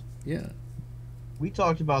 Yeah. We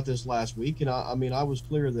talked about this last week, and I was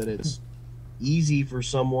clear that it's easy for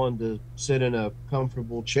someone to sit in a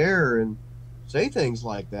comfortable chair and say things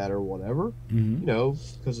like that or whatever,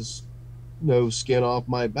 because it's no skin off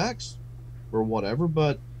my backs or whatever.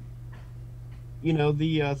 But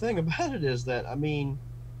the thing about it is that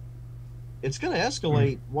it's going to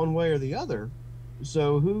escalate one way or the other.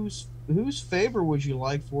 So whose favor would you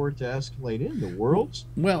like for it to escalate in? The world's?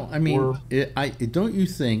 Well, don't you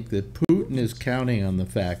think that Putin is counting on the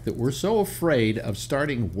fact that we're so afraid of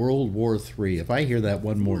starting World War III? If I hear that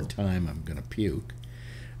one more time, I'm going to puke.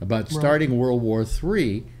 About starting World War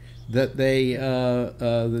III, that they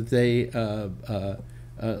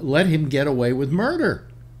let him get away with murder.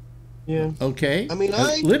 Yeah. Okay.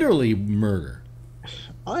 Literally murder.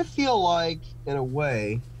 I feel like, in a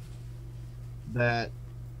way, that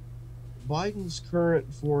Biden's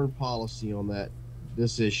current foreign policy on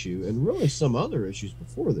this issue, and really some other issues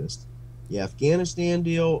before this, the Afghanistan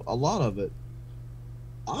deal, a lot of it,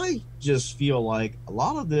 I just feel like a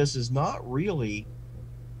lot of this is not really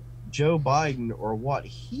Joe Biden or what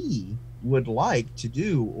he would like to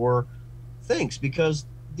do or thinks, because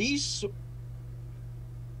they're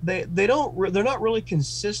not really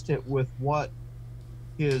consistent with what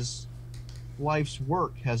his life's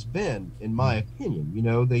work has been, in my opinion.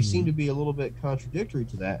 They seem to be a little bit contradictory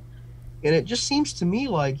to that, and it just seems to me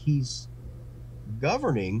like he's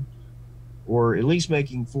governing, or at least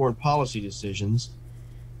making foreign policy decisions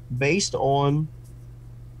based on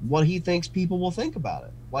what he thinks people will think about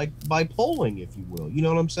it, like by polling, if you will. You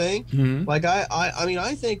know what I'm saying? Like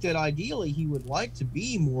I think that ideally he would like to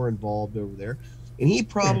be more involved over there, and he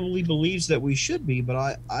probably believes that we should be,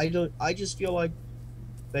 but I just feel like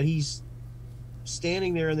that he's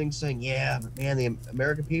standing there and then saying, yeah, but man, the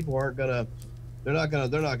American people they're not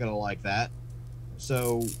gonna like that.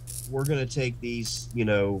 So we're gonna take these,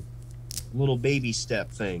 little baby step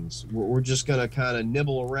things. We're just gonna kind of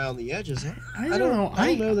nibble around the edges. I don't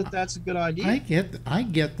know that that's a good idea. I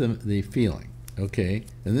get the feeling, okay,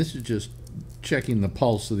 and this is just checking the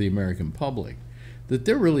pulse of the American public, that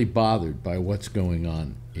they're really bothered by what's going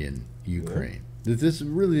on in Ukraine. That this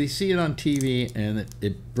really, they see it on TV and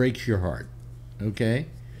it breaks your heart. Okay,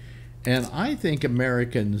 and I think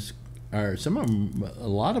Americans are a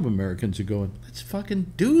lot of Americans are going, let's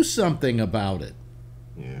fucking do something about it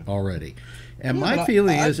already. And my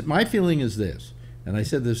feeling is this, and I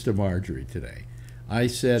said this to Marjorie today. I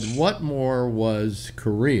said, what more was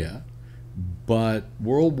Korea but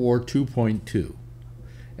World War 2.2?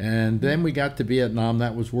 And then we got to Vietnam,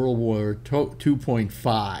 that was World War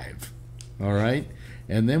 2.5. All right.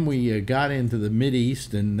 And then we got into the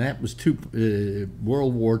Mideast, and that was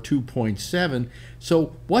World War 2.7.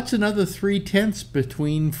 So what's another 3/10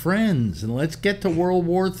 between friends? And let's get to World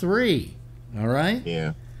War 3. All right?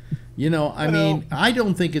 Yeah. I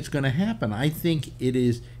don't think it's going to happen. I think it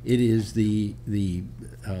is the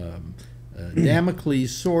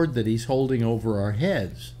Damocles sword that he's holding over our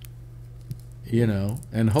heads,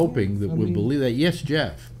 and hoping that we'll believe that. Yes,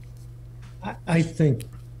 Jeff? I think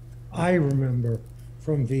I remember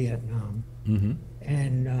from Vietnam,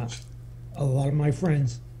 and a lot of my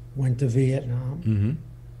friends went to Vietnam,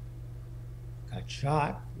 got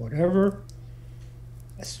shot, whatever.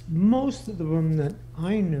 Most of them that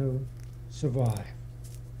I knew survived,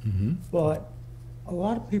 but a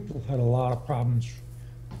lot of people had a lot of problems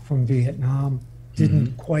from Vietnam,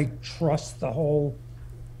 didn't quite trust the whole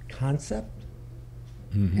concept,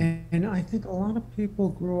 and I think a lot of people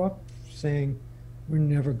grew up saying, we're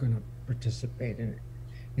never going to participate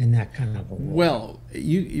in that kind of a war. Well,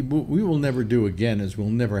 we will never do again is we'll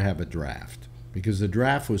never have a draft, because the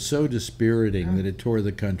draft was so dispiriting that it tore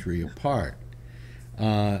the country apart.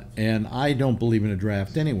 And I don't believe in a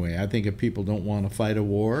draft anyway. I think if people don't want to fight a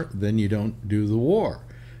war, then you don't do the war.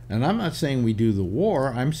 And I'm not saying we do the war.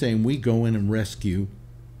 I'm saying we go in and rescue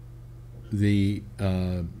the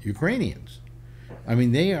Ukrainians. I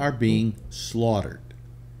mean, they are being slaughtered.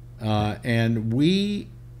 And we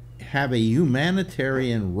have a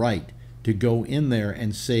humanitarian right to go in there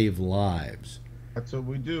and save lives. That's what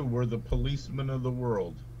we do. We're the policemen of the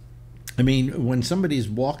world. I mean, when somebody's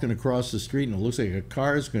walking across the street and it looks like a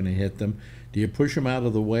car is going to hit them, do you push them out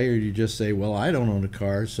of the way, or do you just say, well, I don't own a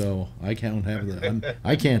car, so I can't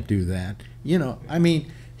I can't do that. I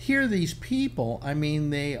mean, here these people, I mean,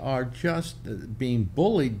 they are just being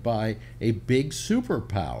bullied by a big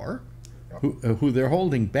superpower who they're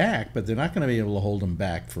holding back, but they're not going to be able to hold them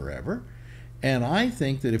back forever. And I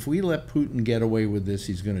think that if we let Putin get away with this,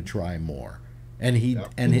 he's going to try more. And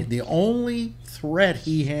the only threat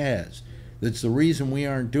he has, that's the reason we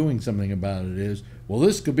aren't doing something about it, is, well,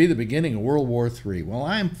 this could be the beginning of World War III. Well,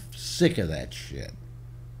 I'm sick of that shit.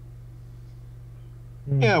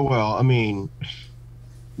 Yeah, well, I mean,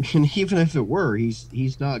 and even if it were,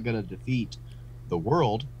 he's not going to defeat the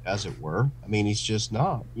world, as it were. I mean, he's just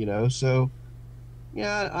not, you know. So,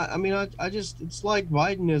 yeah, I mean, I just, it's like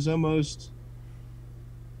Biden is almost,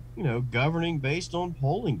 you know, governing based on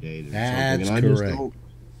polling data or That's something. And correct.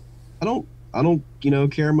 I don't, you know,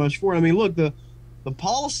 care much for it. I mean, look, the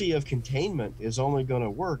policy of containment is only going to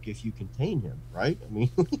work if you contain him, right? I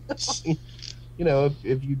mean, you know,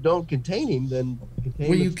 if you don't contain him, then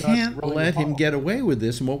well, you can't let him get away with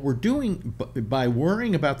this. And what we're doing by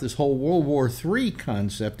worrying about this whole World War III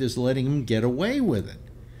concept is letting him get away with it.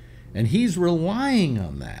 And he's relying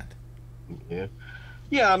on that. Yeah.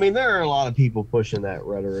 Yeah, I mean, there are a lot of people pushing that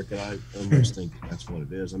rhetoric, and I almost think that's what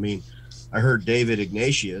it is. I mean, I heard David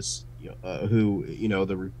Ignatius, who, you know,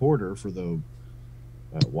 the reporter for the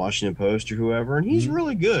Washington Post or whoever, and he's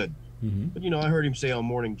really good. Mm-hmm. But, you know, I heard him say on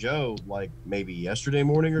Morning Joe, like maybe yesterday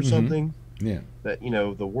morning or something, that, you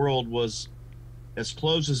know, the world was as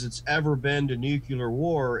close as it's ever been to nuclear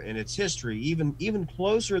war in its history, even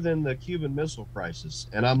closer than the Cuban Missile Crisis.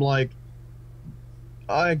 And I'm like,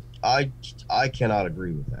 I cannot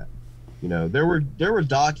agree with that. You know, there were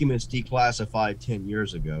documents declassified 10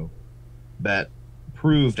 years ago that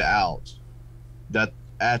proved out that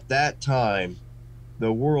at that time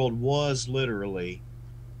the world was literally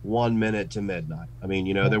 1 minute to midnight. I mean,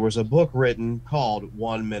 you know, there was a book written called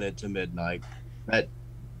 1 Minute to Midnight that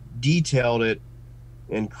detailed it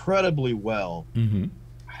incredibly well,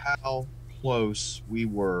 how close we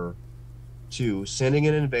were to sending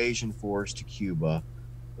an invasion force to Cuba,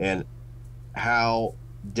 and how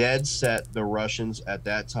dead set the Russians at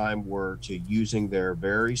that time were to using their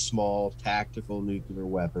very small tactical nuclear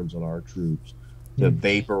weapons on our troops to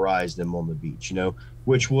vaporize them on the beach, you know,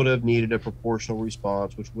 which would have needed a proportional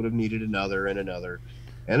response, which would have needed another and another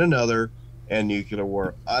and another, and nuclear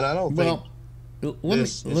war. And I don't think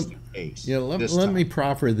this is the case. Yeah, let me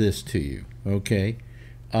proffer this to you, okay?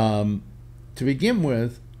 To begin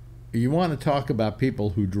with, you want to talk about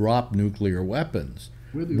people who drop nuclear weapons.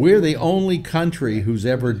 We're the only country who's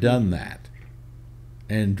ever done that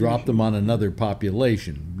and dropped them on another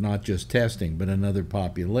population, not just testing, but another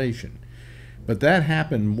population. But that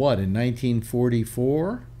happened, what, in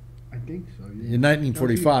 1944? I think so, yeah. In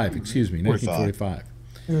 1945, excuse me,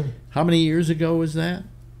 1945. How many years ago was that?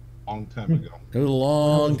 Long time ago. It was a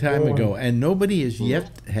long time ago. And nobody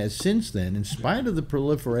has since then, in spite of the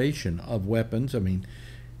proliferation of weapons, I mean,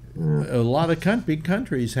 a lot of big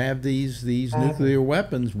countries have these nuclear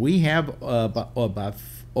weapons. We have about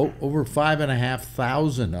over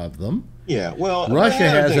 5,500 of them. Yeah, well, Russia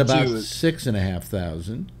has about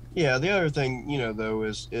 6,500. Yeah, the other thing, you know, though,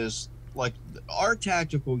 is like our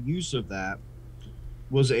tactical use of that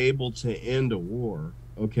was able to end a war,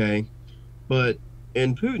 okay? But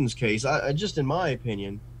in Putin's case, I just, in my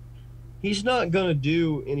opinion, he's not going to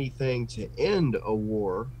do anything to end a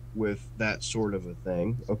war with that sort of a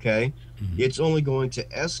thing, okay? It's only going to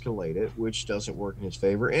escalate it, which doesn't work in his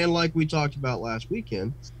favor. And like we talked about last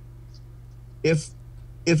weekend, if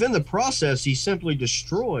in the process he simply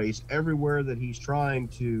destroys everywhere that he's trying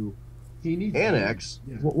to annex,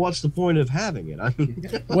 what's the point of having it? I mean,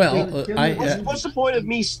 well, what's the point of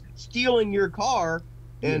me stealing your car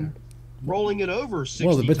and rolling it over 60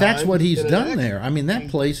 times? Well, but that's what he's done there. I mean, that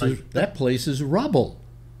place is rubble.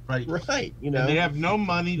 Right. You know, and they have no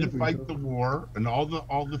money to fight the war, and all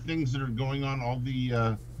the things that are going on, all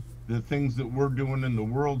the things that we're doing and the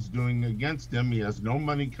world's doing against him. He has no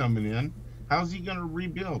money coming in. How's he going to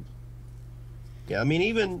rebuild? Yeah, I mean,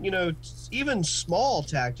 even small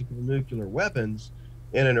tactical nuclear weapons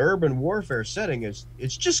in an urban warfare setting it's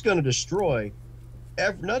just going to destroy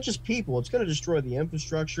not just people. It's going to destroy the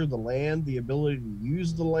infrastructure, the land, the ability to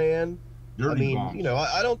use the land. Dirty I mean, bombs. you know,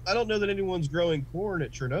 I don't know that anyone's growing corn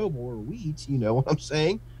at Chernobyl or wheat. You know what I'm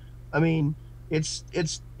saying? I mean, it's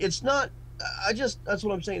not. That's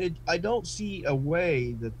what I'm saying. I don't see a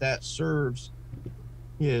way that serves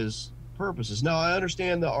his purposes. Now, I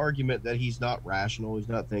understand the argument that he's not rational. He's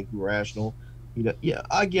not thinking rational. Yeah,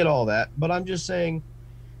 I get all that, but I'm just saying,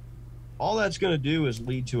 all that's going to do is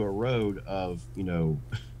lead to a road of, you know,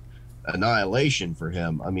 annihilation for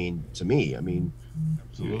him. I mean, to me,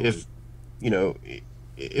 absolutely.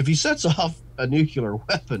 If he sets off a nuclear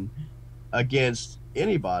weapon against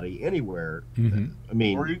anybody, anywhere, I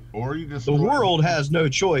mean, or you the world has no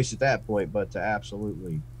choice at that point but to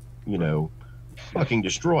absolutely, you know, fucking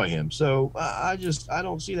destroy him. So I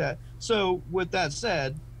don't see that. So with that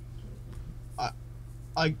said,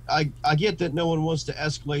 I get that no one wants to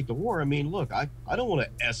escalate the war. I mean, look, I don't want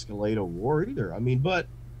to escalate a war either. I mean, but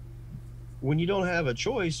when you don't have a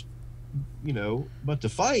choice, but to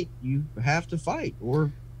fight, you have to fight,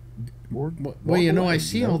 or well, I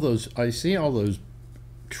see all those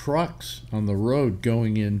trucks on the road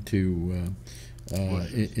going into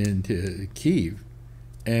Kyiv,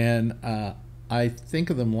 and I think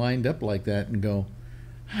of them lined up like that and go,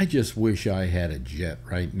 I just wish I had a jet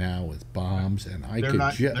right now with bombs, and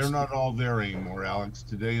They're not all there anymore, Alex.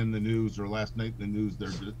 Today in the news, or last night in the news,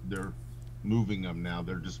 they're moving them now.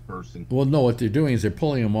 They're dispersing. Well, no, what they're doing is they're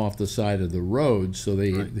pulling them off the side of the road so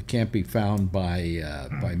they can't be found by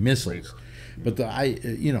missiles. But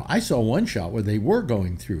I saw one shot where they were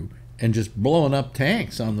going through and just blowing up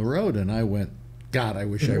tanks on the road, and I went, God, I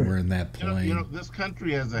wish I were in that plane. This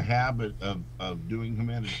country has a habit of doing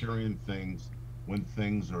humanitarian things when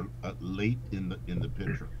things are late in the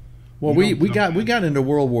picture. Well, we got into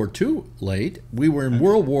World War II late. We were in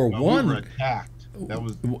World War One. We were attacked.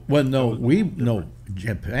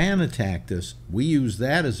 Japan attacked us. We used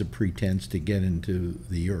that as a pretense to get into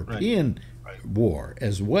the European war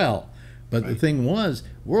as well. But the thing was,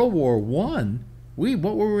 World War One.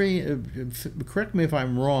 What were we? Correct me if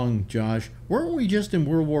I'm wrong, Josh. Weren't we just in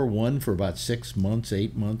World War One for about 6 months,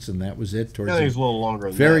 8 months, and that was it? Towards it was a little longer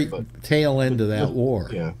than very that, but tail end of that war.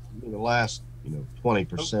 Yeah, the last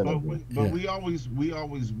 20% of it. But we always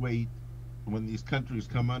wait when these countries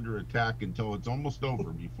come under attack until it's almost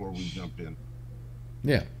over before we jump in.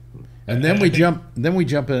 Yeah, and then we jump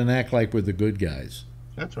in and act like we're the good guys.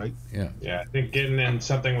 That's right. Yeah. Yeah, I think getting in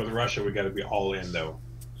something with Russia, we got to be all in though.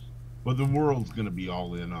 Well, the world's going to be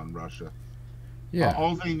all in on Russia. Yeah.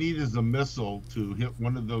 All they need is a missile to hit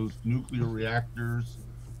one of those nuclear reactors,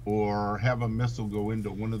 or have a missile go into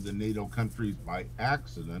one of the NATO countries by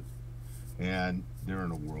accident, and they're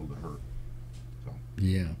in a world of hurt. So.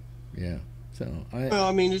 Yeah. So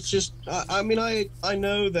it's just. I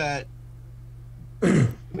know that.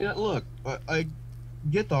 Look, I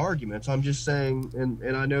get the arguments. I'm just saying,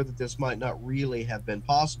 and I know that this might not really have been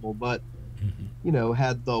possible, but.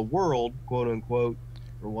 Had the world, quote unquote,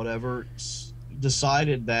 or whatever,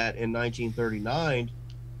 decided that in 1939,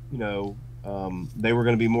 they were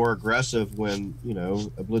going to be more aggressive when,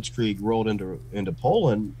 a blitzkrieg rolled into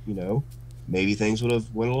Poland, maybe things would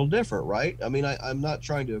have went a little different, right? I mean, I'm not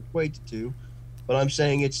trying to equate the two, but I'm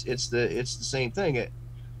saying it's the same thing.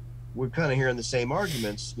 We're kind of hearing the same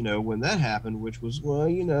arguments, when that happened, which was,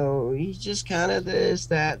 he's just kind of this,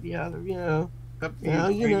 that, the other,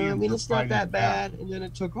 it's not that bad, and then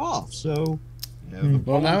it took off. So,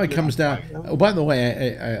 well, now it comes down. Oh, by the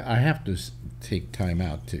way, I have to take time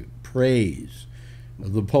out to praise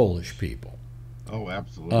the Polish people. Oh,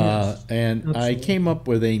 absolutely. And I came up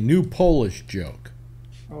with a new Polish joke.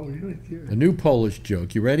 Oh, really? A new Polish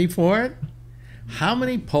joke. You ready for it? How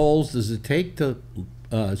many Poles does it take to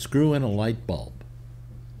screw in a light bulb?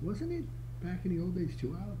 Wasn't it back in the old days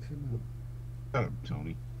 2 Alex? Shut up,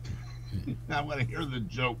 Tony. I want to hear the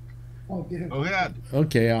joke. Oh, yeah. Go ahead.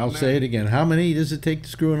 Okay, I'll say it again. How many does it take to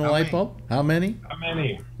screw in a light bulb? How many? How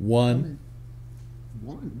many? One.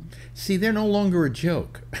 See, they're no longer a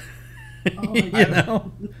joke. Oh,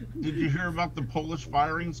 Did you hear about the Polish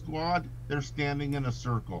firing squad? They're standing in a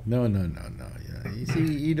circle. No. Yeah. You see,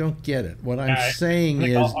 you don't get it. What I'm saying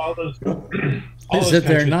is that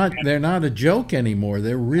they're not a joke anymore.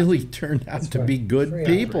 They're really turned out to be good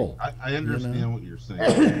people. I understand what you're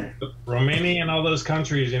saying. Romania and all those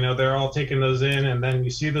countries, they're all taking those in, and then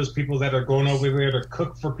you see those people that are going over there to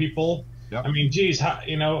cook for people. Yep. I mean, geez,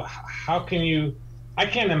 how can you? I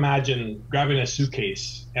can't imagine grabbing a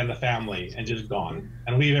suitcase and the family and just gone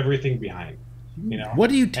and leave everything behind. What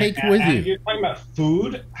do you take with you? You're talking about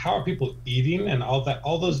food. How are people eating and all that?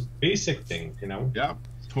 All those basic things, Yeah,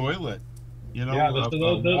 toilet. Those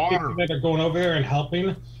people that are going over there and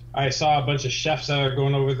helping. I saw a bunch of chefs that are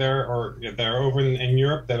going over there, or they're over in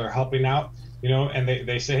Europe that are helping out. And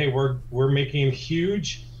they say, hey, we're making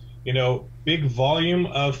huge, big volume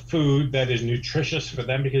of food that is nutritious for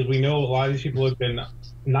them, because we know a lot of these people have been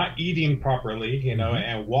not eating properly,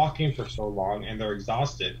 and walking for so long, and they're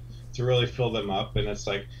exhausted to really fill them up. And it's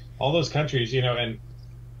like all those countries, and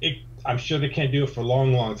I'm sure they can't do it for a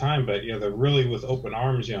long, long time, but they're really with open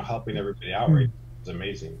arms, helping everybody out. Right? It's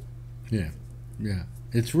amazing. Yeah.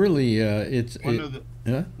 It's really one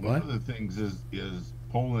of the things is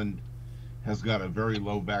Poland has got a very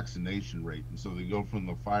low vaccination rate, and so they go from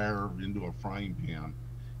the fire into a frying pan,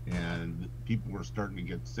 and people are starting to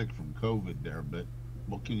get sick from COVID there. But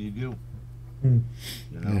what can you do?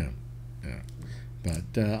 Yeah.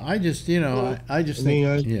 But I just, you know, Well, I just I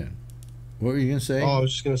think, mean, yeah. What were you gonna say? Oh, I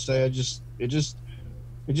was just gonna say, it just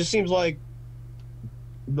seems like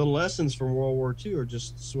the lessons from World War II are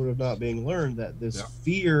just sort of not being learned. That this Yeah.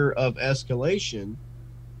 fear of escalation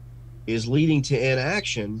is leading to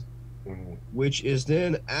inaction, which is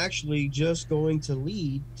then actually just going to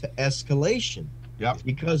lead to escalation. Yep.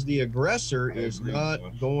 Because the aggressor I is agree, not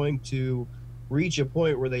Josh. going to reach a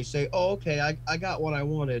point where they say, "Oh, okay, I got what I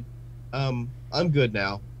wanted. I'm good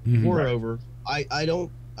now. Mhm. War Right. over." I don't,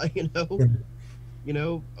 you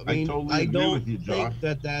know, I I mean, totally I agree don't with you, think Josh.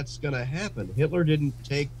 that that's going to happen. Hitler didn't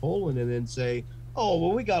take Poland and then say, "Oh,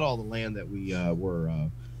 well, we got all the land that we were,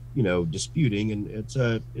 disputing, and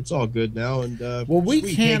it's all good now." And Well, we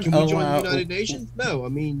sweet, can't can we join allow- the United Nations? No, I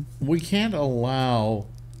mean, We can't allow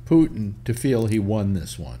Putin to feel he won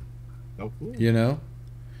this one. Nope. You know,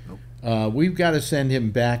 Nope. we've got to send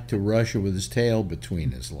him back to Russia with his tail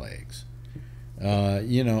between his legs.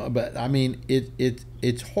 You know, but I mean,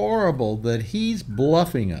 it's horrible that he's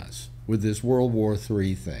bluffing us with this World War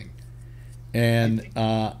III thing, and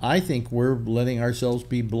I think we're letting ourselves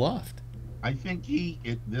be bluffed. I think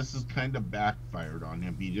this is kind of backfired on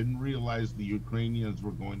him. He didn't realize the Ukrainians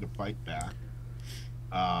were going to fight back,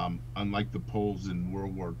 unlike the Poles in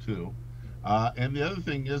World War II. And the other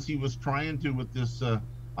thing is, he was trying to with this.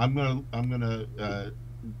 I'm gonna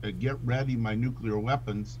get ready my nuclear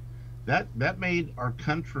weapons. That made our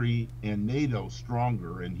country and NATO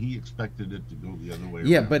stronger, and he expected it to go the other way.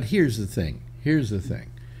 Yeah, around. but here's the thing.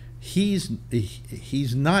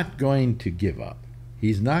 He's not going to give up.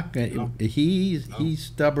 He's not going. No. He's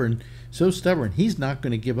stubborn, so stubborn. He's not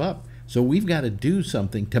going to give up. So we've got to do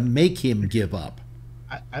something to make him give up.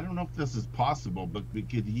 I don't know if this is possible, but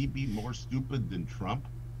could he be more stupid than Trump?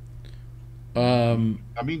 I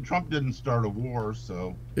mean, Trump didn't start a war,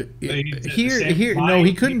 so Here, no,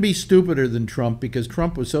 he couldn't be stupider than Trump because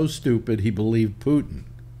Trump was so stupid he believed Putin.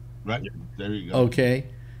 right there you go. Okay,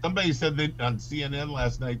 Somebody said that on CNN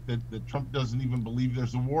last night that Trump doesn't even believe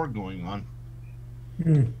there's a war going on.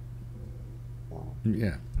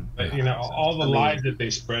 yeah, But, you know, all the lies that they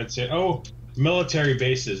spread say, "Oh, military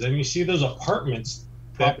bases," and you see those apartments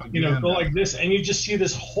that go like this, and you just see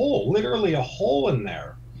this hole, literally a hole in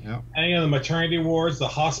there. Yeah. And you know, the maternity wards, the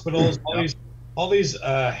hospitals, all these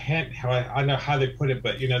I know how they put it,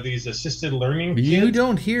 but you know, these assisted learning. You kids,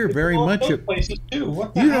 don't hear very all much. those places too.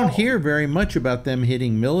 What the You hell? don't hear very much about them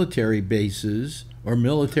hitting military bases or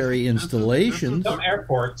military installations. Some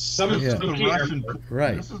airports, some This is the key Russian, airports.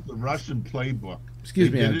 Right. This is the Russian playbook. Excuse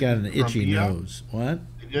They me, did I've it got in an itchy Crimea. nose. What?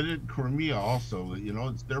 They did it in Crimea also. You know,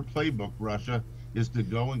 it's their playbook. Russia is to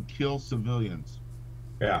go and kill civilians.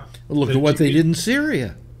 Yeah. Well, look at what they did in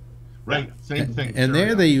Syria. Right. Same thing. And there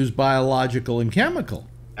Syria. they use biological and chemical.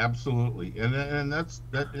 Absolutely, and it's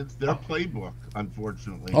their playbook.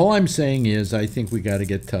 Unfortunately. All I'm saying is I think we got to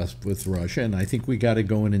get tough with Russia, and I think we got to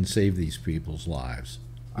go in and save these people's lives.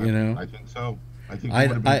 You know? I think so. I think.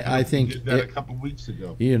 I think we did that it- a couple weeks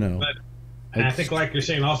ago. You know. But, and I think, like you're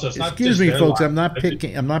saying, also, it's not Excuse just me, their folks. lives, I'm not but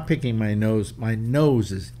picking. I'm not picking my nose. My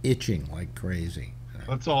nose is itching like crazy.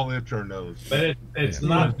 Let's all itch our nose. But it's Yeah.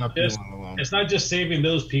 not Not just feeling alone. it's not just saving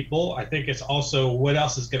those people. I think it's also what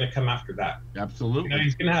else is going to come after that. Absolutely. You know,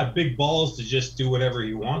 he's going to have big balls to just do whatever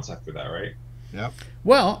he wants after that, right? Yep.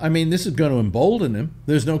 Well, I mean, this is going to embolden him.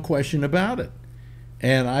 There's no question about it.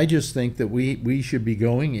 And I just think that we should be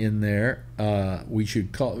going in there. We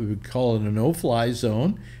should call it a no-fly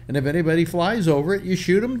zone. And if anybody flies over it, you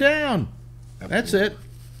shoot them down. That's it.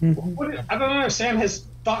 I don't understand his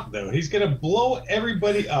thought though. He's going to blow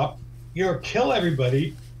everybody up, kill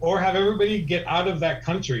everybody, or have everybody get out of that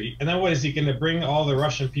country. And then what is he going to bring all the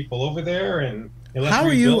Russian people over there? And let's How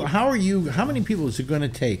rebuild? how many people is it going to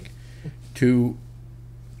take to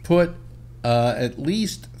put at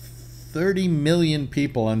least 30 million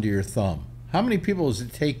people under your thumb? How many people does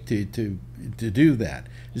it take to do that,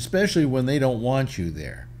 especially when they don't want you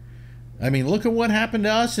there? I mean, look at what happened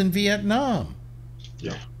to us in Vietnam.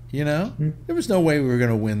 Yeah. You know, there was no way we were going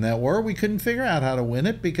to win that war. We couldn't figure out how to win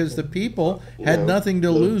it because the people had nothing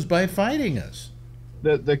to lose by fighting us.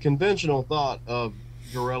 The conventional thought of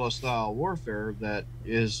guerrilla style warfare that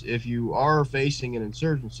is, if you are facing an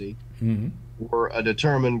insurgency or a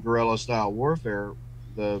determined guerrilla style warfare,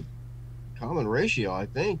 the common ratio, I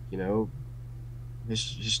think,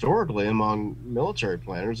 historically among military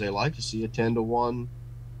planners, they like to see a 10-to-1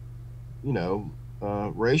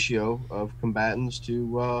 ratio of combatants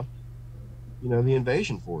to the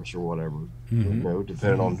invasion force or whatever,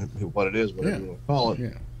 depending on what it is, whatever you want to call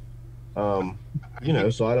it.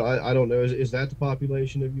 So I don't know. Is that the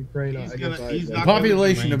population of Ukraine? The The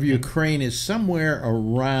population of Ukraine is somewhere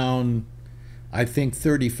around I think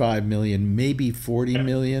 35 million, maybe 40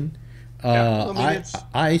 million.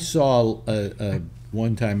 I saw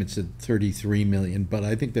one time it said 33 million, but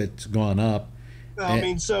I think that's gone up. I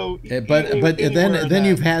mean, so but then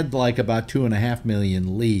you've had like about 2.5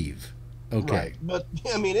 million leave. Okay, right. But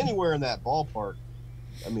I mean, anywhere in that ballpark.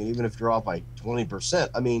 I mean, even if you're off by 20%,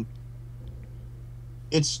 I mean,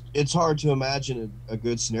 it's hard to imagine a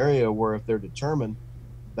good scenario where if they're determined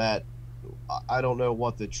that, I don't know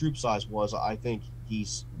what the troop size was. I think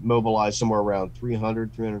he's mobilized somewhere around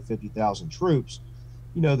 350,000 troops.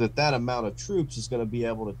 You know, that amount of troops is going to be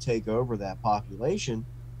able to take over that population.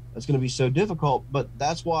 That's going to be so difficult. But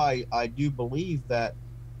that's why I do believe that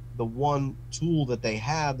the one tool that they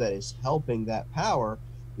have that is helping that power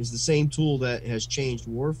is the same tool that has changed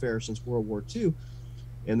warfare since World War II,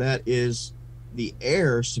 and that is the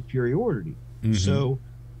air superiority. Mm-hmm. So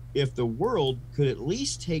if the world could at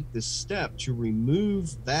least take the step to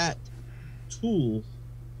remove that tool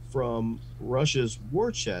from Russia's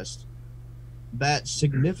war chest, that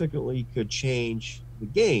significantly could change the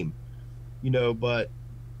game, you know, but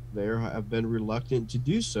they have been reluctant to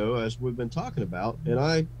do so, as we've been talking about, and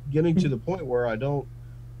I'm getting to the point where I don't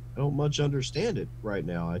much understand it right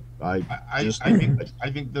now. I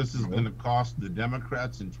think this is going to cost the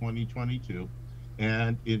Democrats in 2022,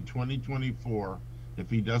 and in 2024, if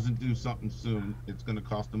he doesn't do something soon, it's going to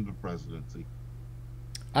cost him the presidency.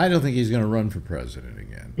 I don't think he's going to run for president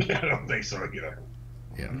again. I don't think so either.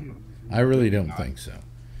 Yeah, I really don't think so.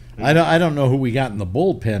 I don't know who we got in the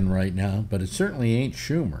bullpen right now, but it certainly ain't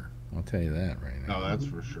Schumer. I'll tell you that right now. No, that's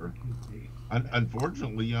for sure.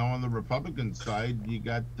 Unfortunately, you know, on the Republican side, you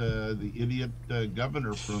got the idiot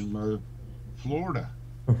governor from Florida.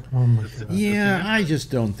 Yeah, I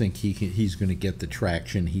just don't think he's going to get the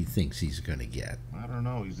traction he thinks he's going to get. I don't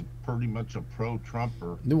know. He's pretty much a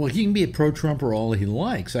pro-Trumper. Well, he can be a pro-Trumper all he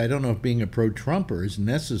likes. I don't know if being a pro-Trumper is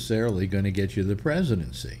necessarily going to get you the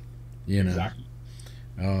presidency. You know, exactly.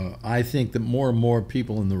 I think that more and more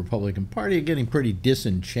people in the Republican Party are getting pretty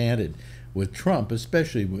disenchanted with Trump,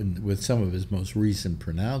 especially with some of his most recent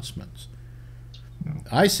pronouncements.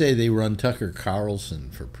 I say they run Tucker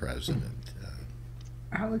Carlson for president.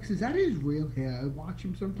 Alex, is that his real hair? I watch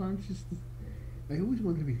him sometimes. I always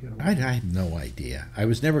wonder if he's going to. I have no idea. I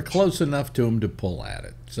was never close enough to him to pull at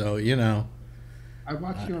it. So, you know. I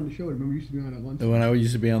watched you on the show. I remember you used to be on at lunch. When I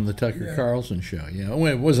used to be on the Tucker Carlson show. You know,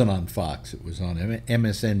 it wasn't on Fox. It was on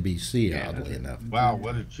MSNBC, oddly enough. Wow,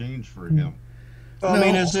 what a change for him. I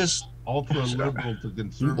mean, is this ultra-liberal to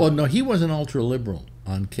conservative? Well, no, he wasn't ultra-liberal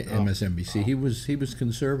on MSNBC. He was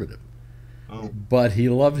conservative. Oh. But he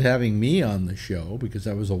loved having me on the show because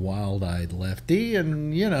I was a wild-eyed lefty,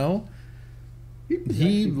 and, you know,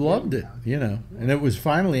 he loved it, you know. And it was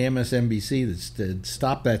finally MSNBC that said,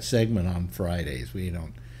 stop that segment on Fridays. We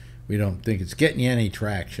don't think it's getting you any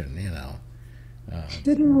traction, you know.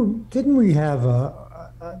 Didn't we have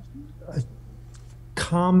a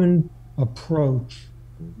common approach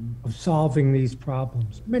of solving these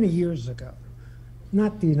problems many years ago?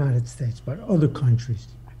 Not the United States, but other countries,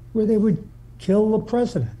 where they would kill the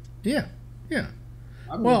president. Yeah.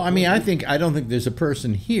 Well, I mean, I don't think there's a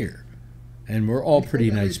person here, and we're all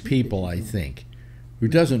pretty nice people, I think, who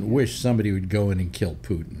doesn't wish somebody would go in and kill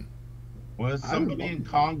Putin. Well, it's somebody in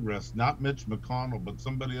Congress, not Mitch McConnell, but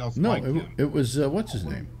somebody else like him. It was, what's his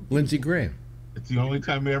name? Lindsey Graham. It's the only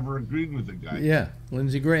time I ever agreed with the guy. Yeah,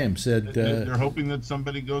 Lindsey Graham said... they're hoping that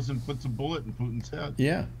somebody goes and puts a bullet in Putin's head.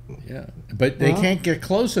 Yeah. But they can't get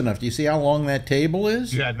close enough. Do you see how long that table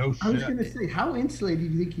is? Yeah, no shit. I was going to say, how insulated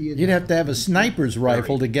do you think he is? You'd have to have a sniper's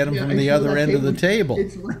rifle to get him from the other end of the table.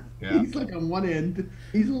 He's like on one end.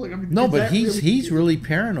 He's like, no, but he's really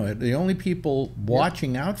paranoid. The only people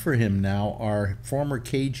watching out for him now are former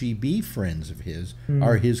KGB friends of his,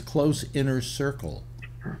 are his close inner circle.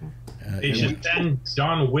 They should send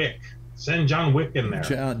John Wick. Send John Wick in there.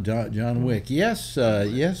 John Wick. Yes,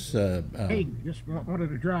 yes. Hey, just wanted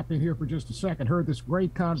to drop in here for just a second. Heard this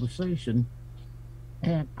great conversation.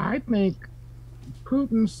 And I think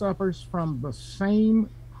Putin suffers from the same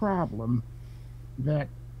problem that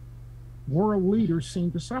world leaders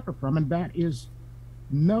seem to suffer from, and that is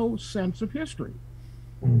no sense of history.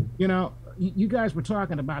 You know, you guys were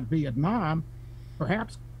talking about Vietnam.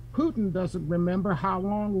 Perhaps Putin doesn't remember how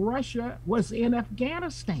long Russia was in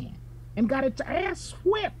Afghanistan and got its ass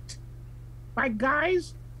whipped by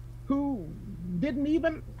guys who didn't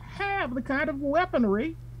even have the kind of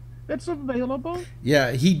weaponry that's available.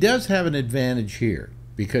 Yeah, he does have an advantage here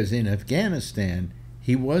because in Afghanistan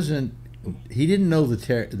he didn't know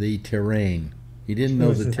the terrain. He didn't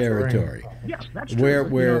know the territory. Yeah, that's true.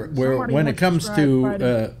 Where when it comes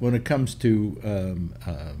to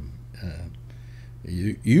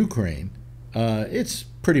Ukraine, it's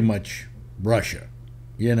pretty much Russia,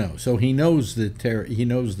 So he knows the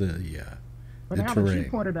But the Alex, terrain. you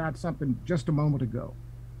pointed out something just a moment ago,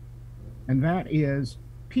 and that is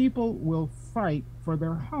people will fight for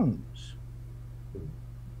their homes.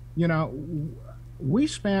 We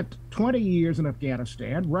spent 20 years in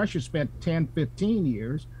Afghanistan. Russia spent 10, 15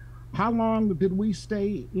 years. How long did we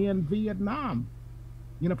stay in Vietnam?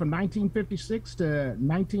 From 1956 to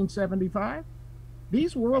 1975?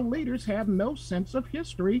 These world leaders have no sense of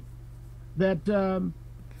history that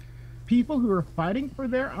people who are fighting for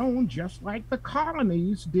their own, just like the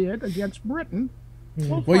colonies did against Britain.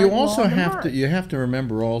 Well, you also have to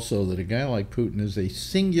remember also that a guy like Putin is a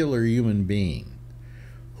singular human being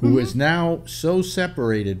who is now so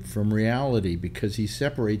separated from reality because he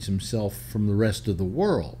separates himself from the rest of the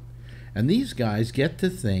world. And these guys get to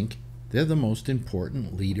think they're the most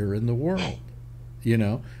important leader in the world.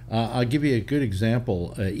 I'll give you a good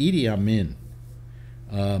example. Idi Amin.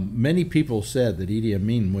 Many people said that Idi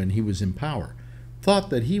Amin, when he was in power, thought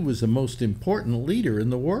that he was the most important leader in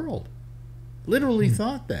the world. Literally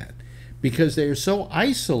thought that. Because they are so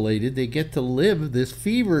isolated, they get to live this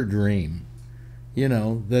fever dream,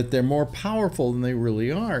 that they're more powerful than they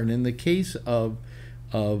really are. And in the case of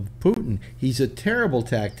Putin, he's a terrible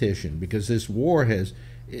tactician because this war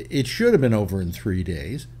it should have been over in 3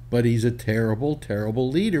 days, but he's a terrible, terrible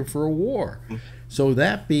leader for a war. So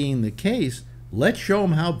that being the case, let's show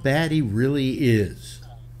him how bad he really is,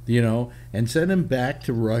 and send him back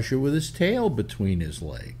to Russia with his tail between his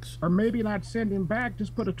legs. Or maybe not send him back,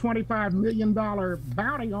 just put a $25 million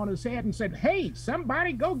bounty on his head and said, hey,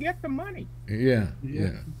 somebody go get the money. Yeah.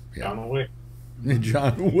 John Wick.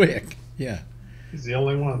 John Wick, yeah. He's the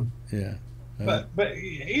only one. Yeah. But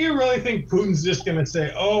you really think Putin's just going to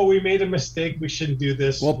say, oh, we made a mistake, we shouldn't do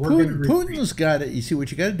this? Well, Putin's got to, you see,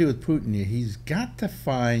 what you got to do with Putin, he's got to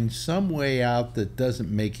find some way out that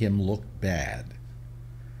doesn't make him look bad.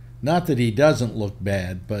 Not that he doesn't look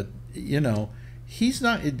bad, but, he's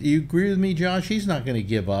not, do you agree with me, Josh? He's not going to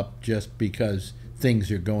give up just because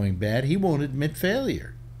things are going bad. He won't admit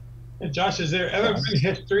failure. And Josh, has there ever been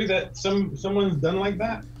history that someone's done like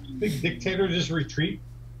that? Big dictator just retreat?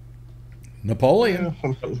 Napoleon.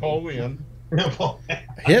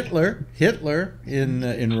 Hitler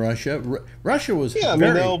in Russia. Russia was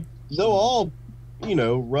they'll all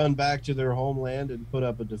run back to their homeland and put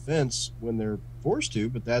up a defense when they're forced to,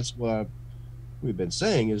 but that's what we've been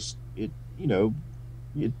saying is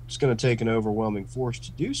it's going to take an overwhelming force to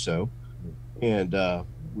do so, and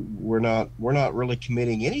we're not really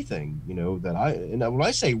committing anything, and when I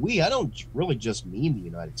say we, I don't really just mean the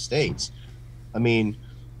United States. I mean,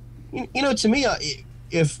 to me,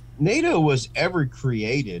 if NATO was ever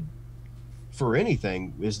created for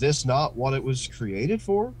anything, is this not what it was created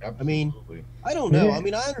for? Absolutely. I mean, I don't know. I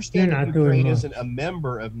mean, I understand that Ukraine isn't a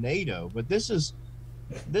member of NATO, but this is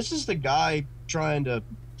the guy trying to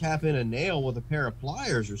tap in a nail with a pair of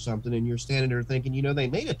pliers or something, and you're standing there thinking, they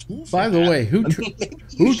made a tool for By the that. way, who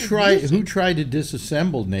tried to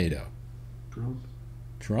disassemble NATO?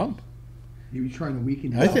 Trump? He was trying to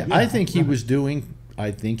weaken. I think he was doing. I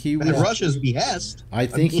think he was at Russia's behest. I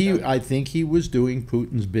think he was doing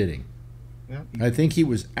Putin's bidding. Yeah. I think he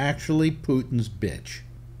was actually Putin's bitch.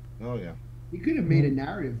 Oh yeah. He could have made a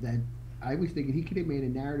narrative that I was thinking he could have made a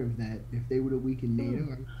narrative that if they would have weakened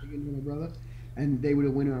NATO, I was thinking to my brother, and they would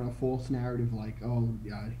have went on a false narrative like, oh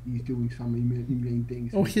yeah, he's doing so many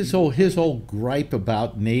things. Oh, his whole gripe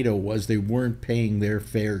about NATO was they weren't paying their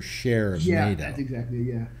fair share of NATO. Yeah, that's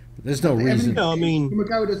exactly There's no reason. I mean,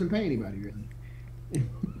 Macau doesn't pay anybody really.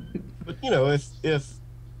 But if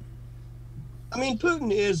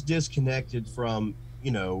Putin is disconnected from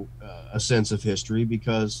a sense of history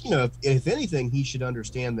because if anything, he should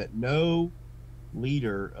understand that no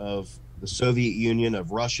leader of the Soviet Union,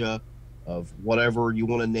 of Russia, of whatever you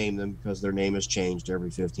want to name them, because their name has changed every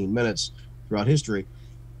 15 minutes throughout history,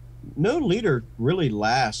 no leader really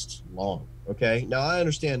lasts long. Okay, now I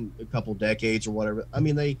understand a couple decades or whatever. I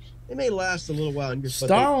mean, they may last a little while.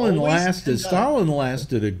 Staline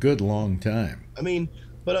lasted a good long time. I mean,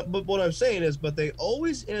 but what I'm saying is, but they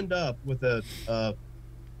always end up with a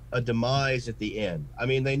demise at the end. I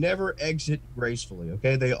mean, they never exit gracefully.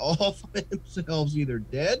 Okay, they all find themselves either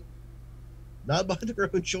dead, not by their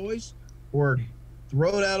own choice, or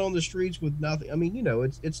thrown out on the streets with nothing. I mean,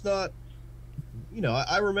 it's not.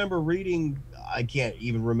 I remember reading. I can't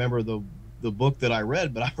even remember the book that I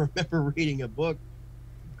read, but I remember reading a book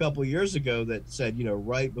a couple years ago that said,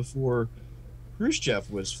 right before Khrushchev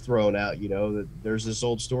was thrown out, that there's this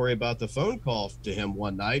old story about the phone call to him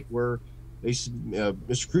one night where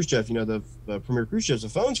Mr. Khrushchev, the Premier Khrushchev's, the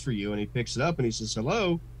phone's for you. And he picks it up and he says,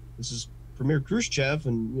 hello, this is Premier Khrushchev.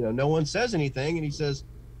 And, no one says anything. And he says,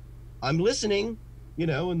 I'm listening,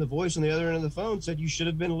 and the voice on the other end of the phone said, you should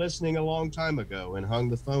have been listening a long time ago, and hung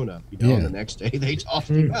the phone up, and the next day they tossed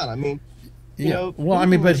him out. I mean, well, I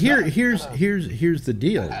mean, but here's the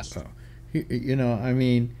deal. I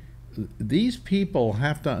mean, these people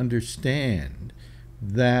have to understand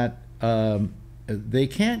that they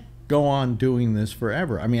can't go on doing this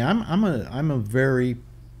forever. I mean, I'm a very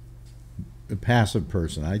passive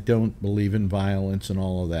person. I don't believe in violence and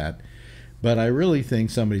all of that, but I really think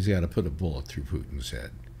somebody's got to put a bullet through Putin's head.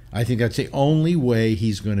 I think that's the only way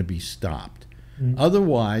he's going to be stopped.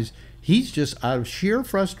 Otherwise, he's just out of sheer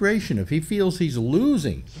frustration. If he feels he's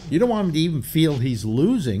losing, you don't want him to even feel he's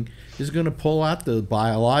losing, he's going to pull out the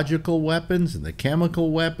biological weapons and the chemical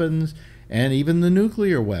weapons and even the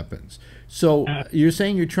nuclear weapons. So you're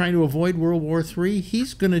saying you're trying to avoid World War III?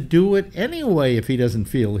 He's going to do it anyway if he doesn't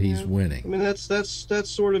feel he's winning. I mean, that's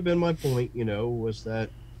sort of been my point, was that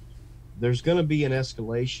there's going to be an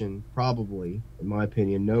escalation, probably, in my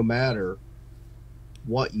opinion, no matter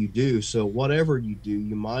what you do. So whatever you do,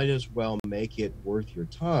 you might as well make it worth your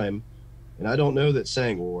time. And I don't know that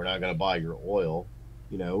saying, well, we're not going to buy your oil,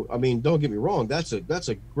 I mean, don't get me wrong, that's a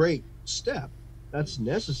great step, that's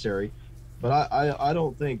necessary, but I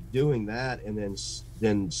don't think doing that and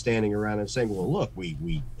then standing around and saying, well, look,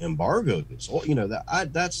 we embargoed this,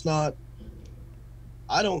 that's not,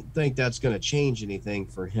 I don't think that's going to change anything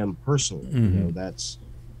for him personally. That's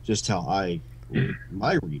just how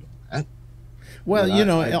my read on that. Well,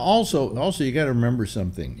 also you got to remember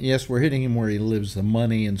something. Yes, we're hitting him where he lives, the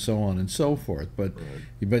money and so on and so forth. But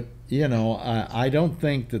I don't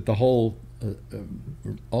think that the whole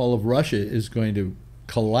all of Russia is going to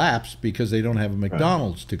collapse because they don't have a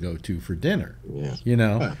McDonald's to go to for dinner.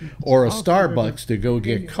 Or a Starbucks to go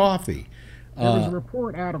get coffee. There was a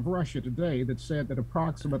report out of Russia today that said that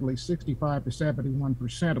approximately 65 to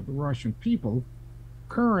 71% of the Russian people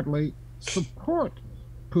currently support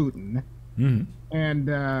Putin. And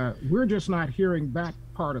we're just not hearing that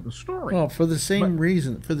part of the story. Well, for the same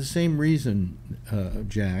reason,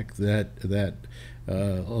 Jack, that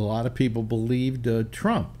a lot of people believed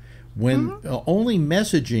Trump. When only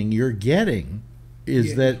messaging you're getting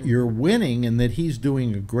is that you're winning and that he's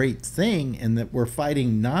doing a great thing and that we're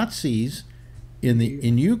fighting Nazis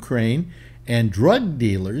in Ukraine and drug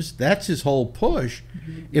dealers. That's his whole push.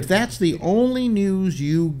 If that's the only news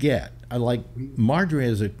you get, like Marjorie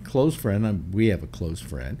has a close friend, we have a close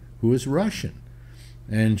friend who is Russian,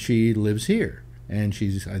 and she lives here. And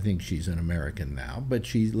I think she's an American now, but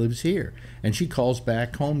she lives here. And she calls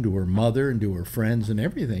back home to her mother and to her friends and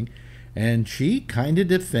everything. And she kind of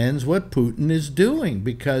defends what Putin is doing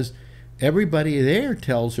because everybody there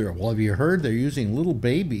tells her, well, have you heard they're using little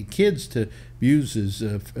baby kids to use as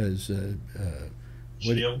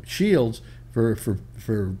shields for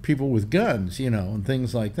people with guns, and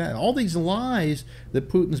things like that. All these lies that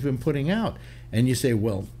Putin's been putting out. And you say,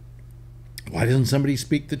 well, why doesn't somebody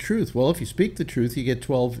speak the truth? Well, if you speak the truth, you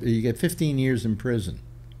get 15 years in prison.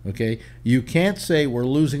 Okay? You can't say we're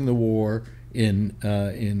losing the war in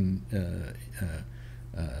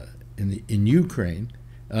Ukraine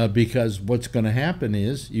because what's going to happen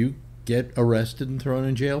is you get arrested and thrown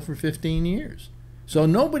in jail for 15 years. So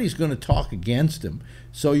nobody's going to talk against him.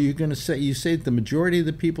 So you're going to say that the majority of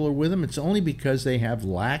the people are with him. It's only because they have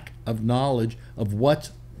lack of knowledge of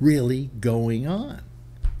what's really going on.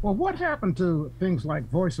 Well, what happened to things like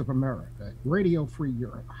Voice of America, Radio Free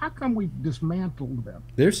Europe? How come we dismantled them?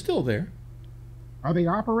 They're still there. Are they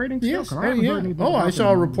operating still? Yes. I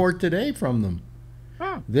saw a report today from them.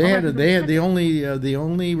 They had the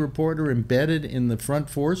only reporter embedded in the front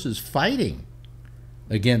forces fighting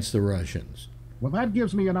against the Russians. Well, that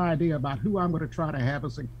gives me an idea about who I'm going to try to have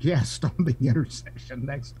as a guest on the intersection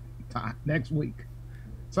next week.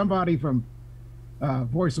 Somebody from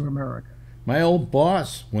Voice of America. My old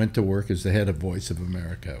boss went to work as the head of Voice of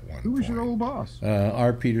America at one point. Who was your old boss?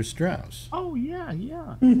 R. Peter Strauss. Oh, yeah.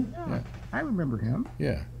 I remember him.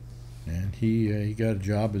 Yeah. And he got a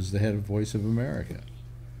job as the head of Voice of America.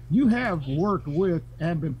 You have worked with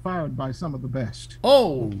and been fired by some of the best.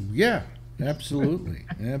 Oh, yeah. Absolutely.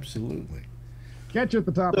 Absolutely. Catch you at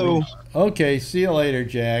the top of the list. Okay, see you later,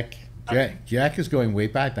 Jack. Jack is going way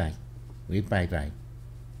bye-bye. Way bye-bye.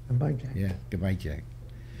 Goodbye, Jack. Yeah, goodbye, Jack.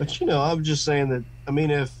 But I'm just saying that, I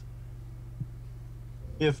mean,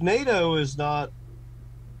 if NATO is not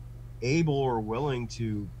able or willing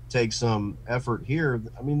to take some effort here,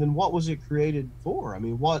 I mean, then what was it created for? I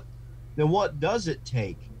mean, what does it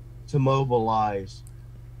take to mobilize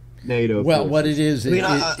NATO. Well, forces. what it is, I mean,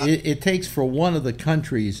 it takes for one of the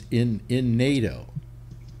countries in NATO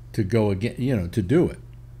to go again, to do it.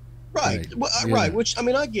 Right. Well, right. Which, I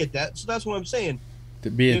mean, I get that. So that's what I'm saying. To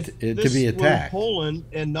be If this be were attacked. Poland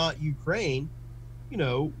and not Ukraine,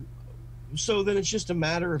 so then it's just a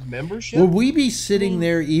matter of membership. Will we be sitting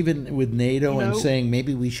there even with NATO and know, saying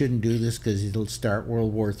maybe we shouldn't do this because it'll start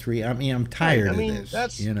World War III? I mean, I'm tired of this.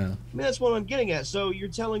 That's that's what I'm getting at. So you're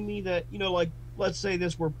telling me that like let's say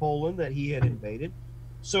this were Poland that he had invaded,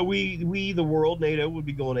 so we the world, NATO, would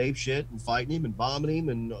be going ape shit and fighting him and bombing him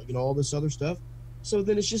and all this other stuff. So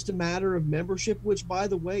then it's just a matter of membership, which, by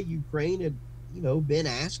the way, Ukraine had been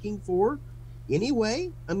asking for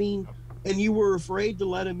anyway. I mean. And you were afraid to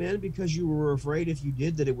let him in because you were afraid if you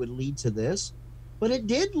did that it would lead to this. But it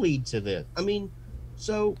did lead to this. I mean,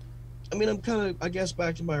 I'm kind of, I guess,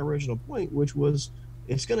 back to my original point, which was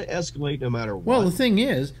it's going to escalate no matter what. Well, the thing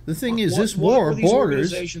is, this war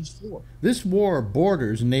borders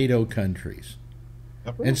NATO countries.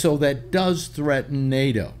 Yep. And so that does threaten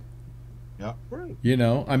NATO. Yeah. Right.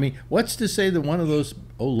 I mean, what's to say that one of those,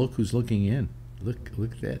 look who's looking in. Look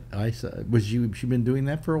at that. I saw. She been doing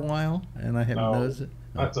that for a while, and I haven't noticed it.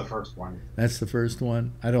 That's the first one. That's the first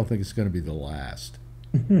one. I don't think it's going to be the last.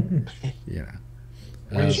 I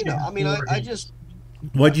mean, I just.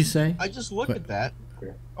 What'd you say? I just look at that.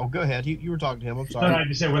 Oh, go ahead. You were talking to him. I'm sorry. No, I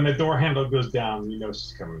just said when the door handle goes down, you know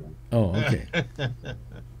she's coming in. Oh, okay.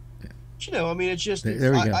 I mean, it's just.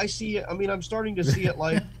 There we go. I see it. I mean, I'm starting to see it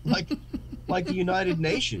like the United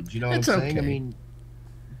Nations. You know what I'm saying? Okay. I mean.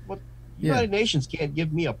 United Nations can't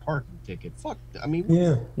give me a parking ticket. Fuck. I mean,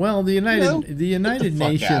 Well, the United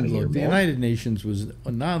Nations. Look, the United Nations was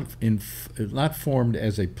not formed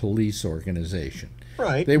as a police organization.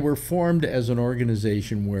 Right. They were formed as an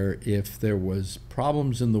organization where if there was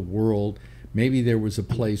problems in the world, maybe there was a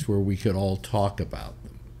place where we could all talk about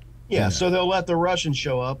them. Yeah. So they'll let the Russians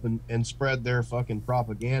show up and spread their fucking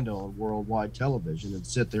propaganda on worldwide television and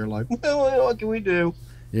sit there like, well, what can we do?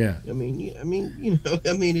 Yeah. I mean,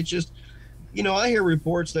 it's just. I hear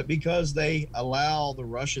reports that because they allow the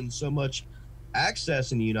Russians so much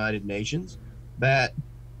access in the United Nations, that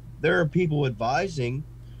there are people advising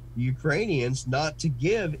Ukrainians not to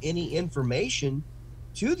give any information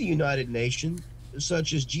to the United Nations,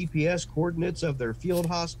 such as GPS coordinates of their field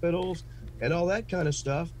hospitals and all that kind of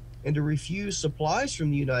stuff, and to refuse supplies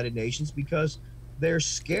from the United Nations because they're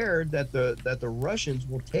scared that the Russians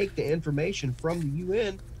will take the information from the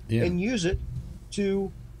UN and use it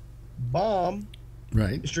to bomb,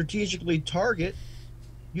 strategically target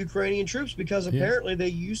Ukrainian troops, because apparently they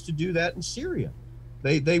used to do that in Syria.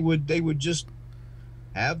 They would just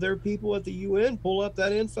have their people at the UN pull up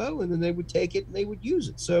that info, and then they would take it and they would use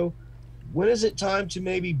it. So when is it time to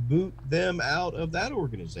maybe boot them out of that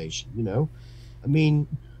organization? I mean,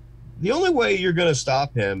 the only way you're going to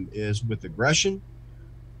stop him is with aggression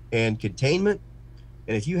and containment.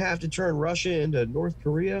 And if you have to turn Russia into North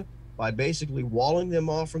Korea by basically walling them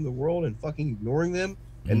off from the world and fucking ignoring them,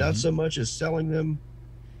 and not so much as selling them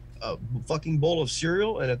a fucking bowl of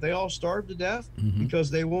cereal, and if they all starve to death because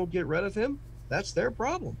they won't get rid of him, that's their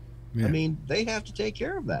problem. I mean, they have to take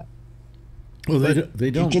care of that. Well, they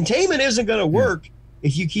don't. Containment isn't going to work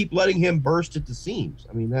if you keep letting him burst at the seams.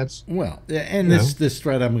 I mean, that's... Well, and this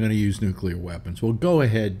threat, I'm going to use nuclear weapons. Well, go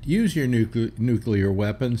ahead, use your nuclear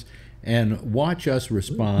weapons and watch us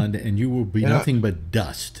respond, and you will be nothing but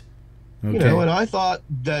dust. Okay. And I thought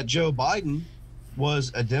that Joe Biden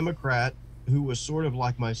was a Democrat who was sort of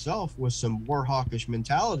like myself with some war hawkish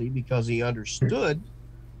mentality, because he understood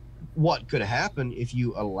what could happen if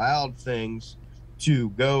you allowed things to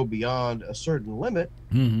go beyond a certain limit.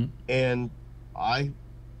 And I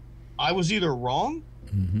was either wrong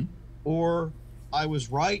or I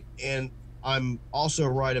was right, and I'm also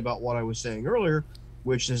right about what I was saying earlier,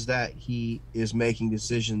 which is that he is making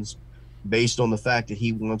decisions based on the fact that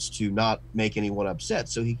he wants to not make anyone upset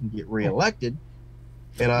so he can get reelected.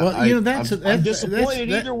 And I'm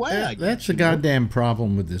disappointed either way. That's the goddamn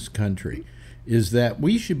problem with this country, is that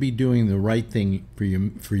we should be doing the right thing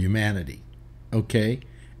for humanity, okay?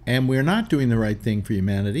 And we're not doing the right thing for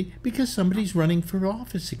humanity because somebody's running for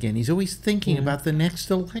office again. He's always thinking about the next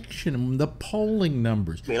election and the polling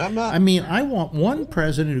numbers. I want one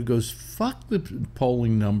president who goes, fuck the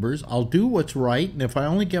polling numbers. I'll do what's right. And if I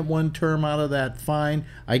only get one term out of that, fine.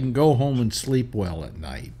 I can go home and sleep well at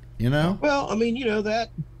night, Well, I mean,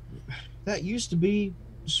 that used to be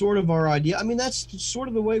sort of our idea. I mean, that's sort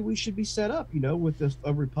of the way we should be set up, with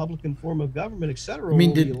a Republican form of government, etc. I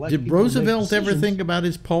mean, did Roosevelt ever think about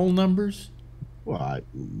his poll numbers? Well,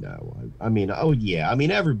 no. I mean,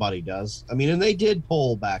 everybody does. I mean, and they did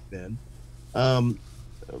poll back then.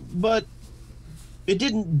 but it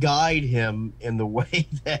didn't guide him in the way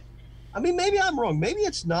that, I mean, maybe I'm wrong. Maybe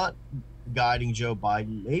it's not guiding Joe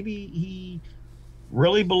Biden. Maybe he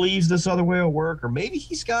really believes this other way will work, or maybe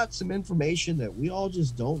he's got some information that we all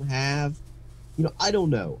just don't have. You know, I don't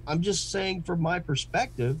know. I'm just saying from my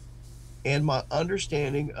perspective and my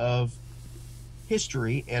understanding of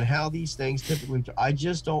history and how these things typically, I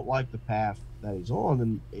just don't like the path that he's on.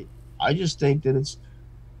 And I just think that it's,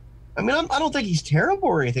 I mean, I don't think he's terrible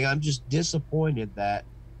or anything. I'm just disappointed that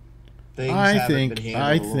things haven't been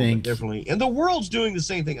handled a little bit differently. And the world's doing the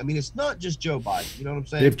same thing. I mean, it's not just Joe Biden. You know what I'm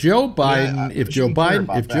saying? If Joe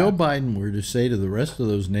Biden were to say to the rest of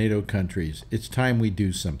those NATO countries, it's time we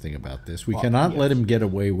do something about this. We cannot let him get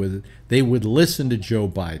away with it. They would listen to Joe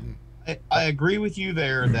Biden. I agree with you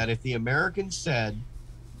there that if the Americans said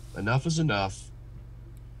enough is enough,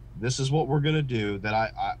 this is what we're going to do,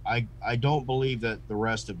 that I don't believe that the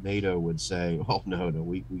rest of NATO would say, oh, no,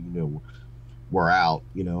 we you know, we're out.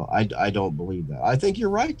 You know, I don't believe that. I think you're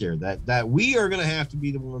right there, that we are going to have to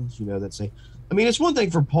be the ones, you know, that say, I mean, it's one thing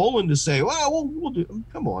for Poland to say, well, we'll do,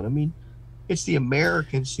 come on. I mean, it's the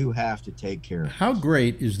Americans who have to take care of it. How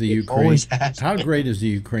great is the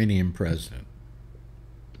Ukrainian president?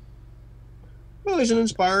 Well, he's an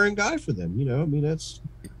inspiring guy for them, you know. I mean, that's.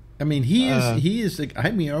 I mean, he is. I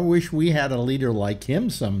mean, I wish we had a leader like him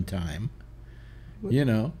sometime. You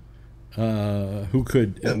know, who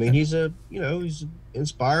could. I mean, he's an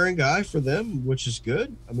inspiring guy for them, which is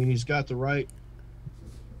good. I mean, he's got the right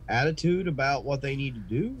attitude about what they need to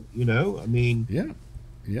do. You know, I mean,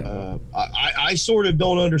 yeah. I sort of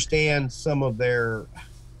don't understand some of their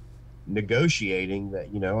negotiating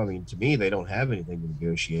that, you know, I mean, to me, they don't have anything to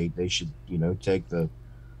negotiate. They should, you know, take the,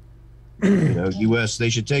 you know, they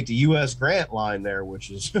should take the U.S. grant line there,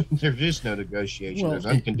 which is, there's just no negotiation. Well, there's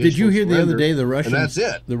unconditional did you hear surrender, the other day the Russians? And that's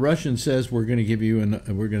it. The Russian says we're going to give you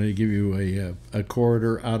a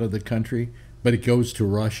corridor out of the country, but it goes to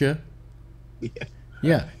Russia. Yeah.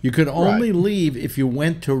 Yeah, you could only leave if you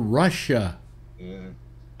went to Russia. Yeah.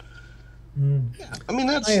 I mean,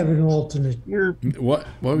 that's. I have an alternate. What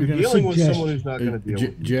were you going to dealing with someone who's not going to deal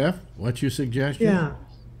with Jeff, what's your suggestion? Yeah,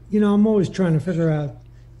 you know, I'm always trying to figure out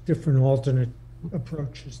different alternate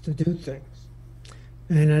approaches to do things,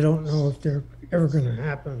 and I don't know if they're ever going to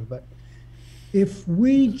happen. But if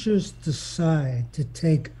we just decide to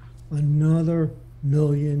take another 1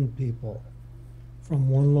 million people from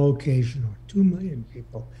one location, or 2 million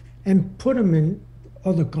people, and put them in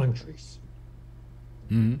other countries.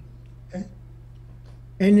 Mm-hmm. Okay?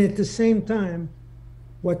 And at the same time,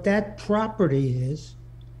 what that property is,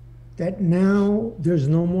 that now there's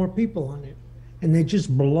no more people on it, and they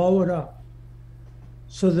just blow it up,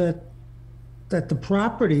 so that the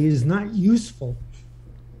property is not useful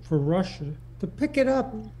for Russia to pick it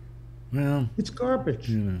up. Well, it's garbage.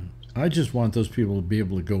 You know, I just want those people to be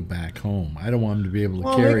able to go back home. I don't want them to be able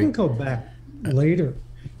to carry. Well, they can go back later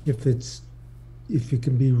if you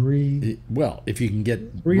can be if you can get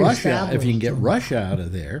Russia out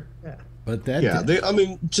of there. Yeah. But that I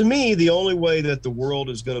mean, to me, the only way that the world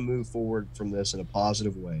is going to move forward from this in a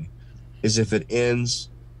positive way is if it ends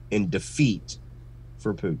in defeat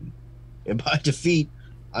for Putin. And by defeat,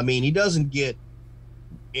 I mean he doesn't get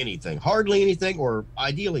anything, hardly anything, or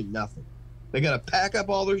ideally nothing. They got to pack up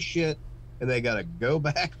all their shit and they got to go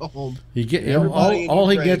back home. All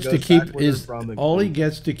he gets to keep is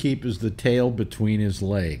the tail between his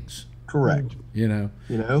legs. Correct. You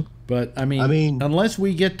know. But I mean, unless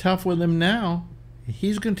we get tough with him now,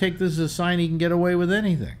 he's going to take this as a sign he can get away with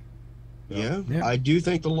anything. Yeah. I do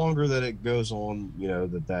think the longer that it goes on, you know,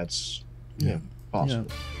 that's possible.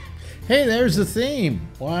 Yeah. Hey, there's the theme.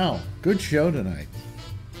 Wow, good show tonight.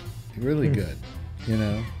 Really good. You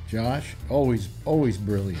know, Josh, always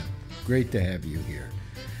brilliant. Great to have you here.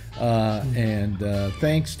 And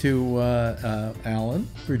thanks to Alan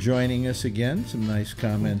for joining us again. Some nice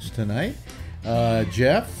comments tonight.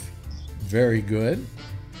 Jeff, very good.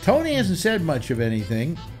 Tony hasn't said much of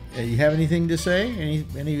anything. You have anything to say?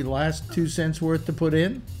 Any last 2 cents worth to put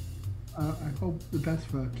in? I hope the best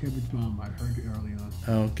for Kevin's mom. I heard it early on.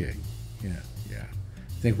 Okay. Yeah.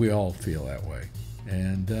 I think we all feel that way.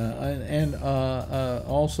 And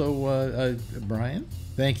also Brian,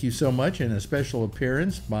 thank you so much, and a special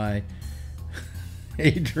appearance by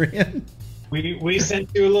Adrian. We sent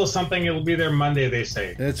you a little something. It'll be there Monday, they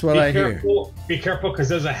say. That's what I hear. Be careful, because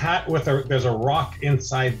there's a hat with there's a rock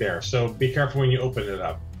inside there. So be careful when you open it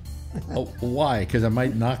up. Oh, why? Because I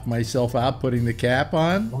might knock myself out putting the cap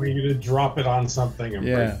on? I want you to drop it on something and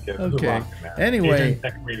break it. Okay. Anyway,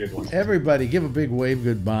 everybody, give a big wave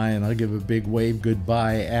goodbye, and I'll give a big wave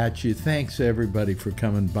goodbye at you. Thanks, everybody, for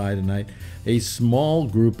coming by tonight. A small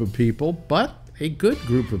group of people, but a good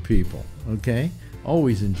group of people, okay?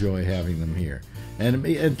 Always enjoy having them here. And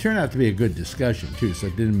it turned out to be a good discussion, too, so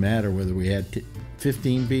it didn't matter whether we had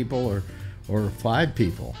 15 people or 5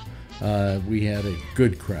 people. We had a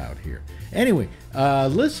good crowd here. Anyway,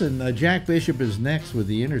 listen, Jack Bishop is next with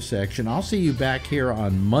The Intersection. I'll see you back here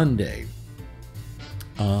on Monday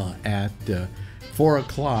at 4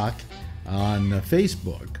 o'clock on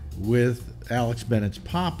Facebook with Alex Bennett's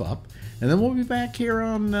Pop-Up. And then we'll be back here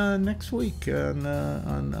on next week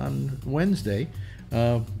on Wednesday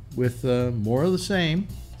with more of the same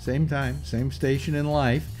time, same station in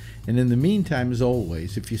life. And in the meantime, as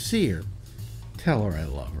always, if you see her, tell her I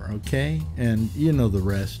love her, okay? And you know the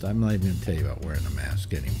rest. I'm not even going to tell you about wearing a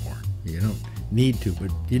mask anymore. You don't need to,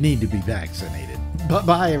 but you need to be vaccinated.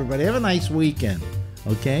 Bye-bye, everybody. Have a nice weekend,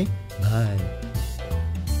 okay? Bye.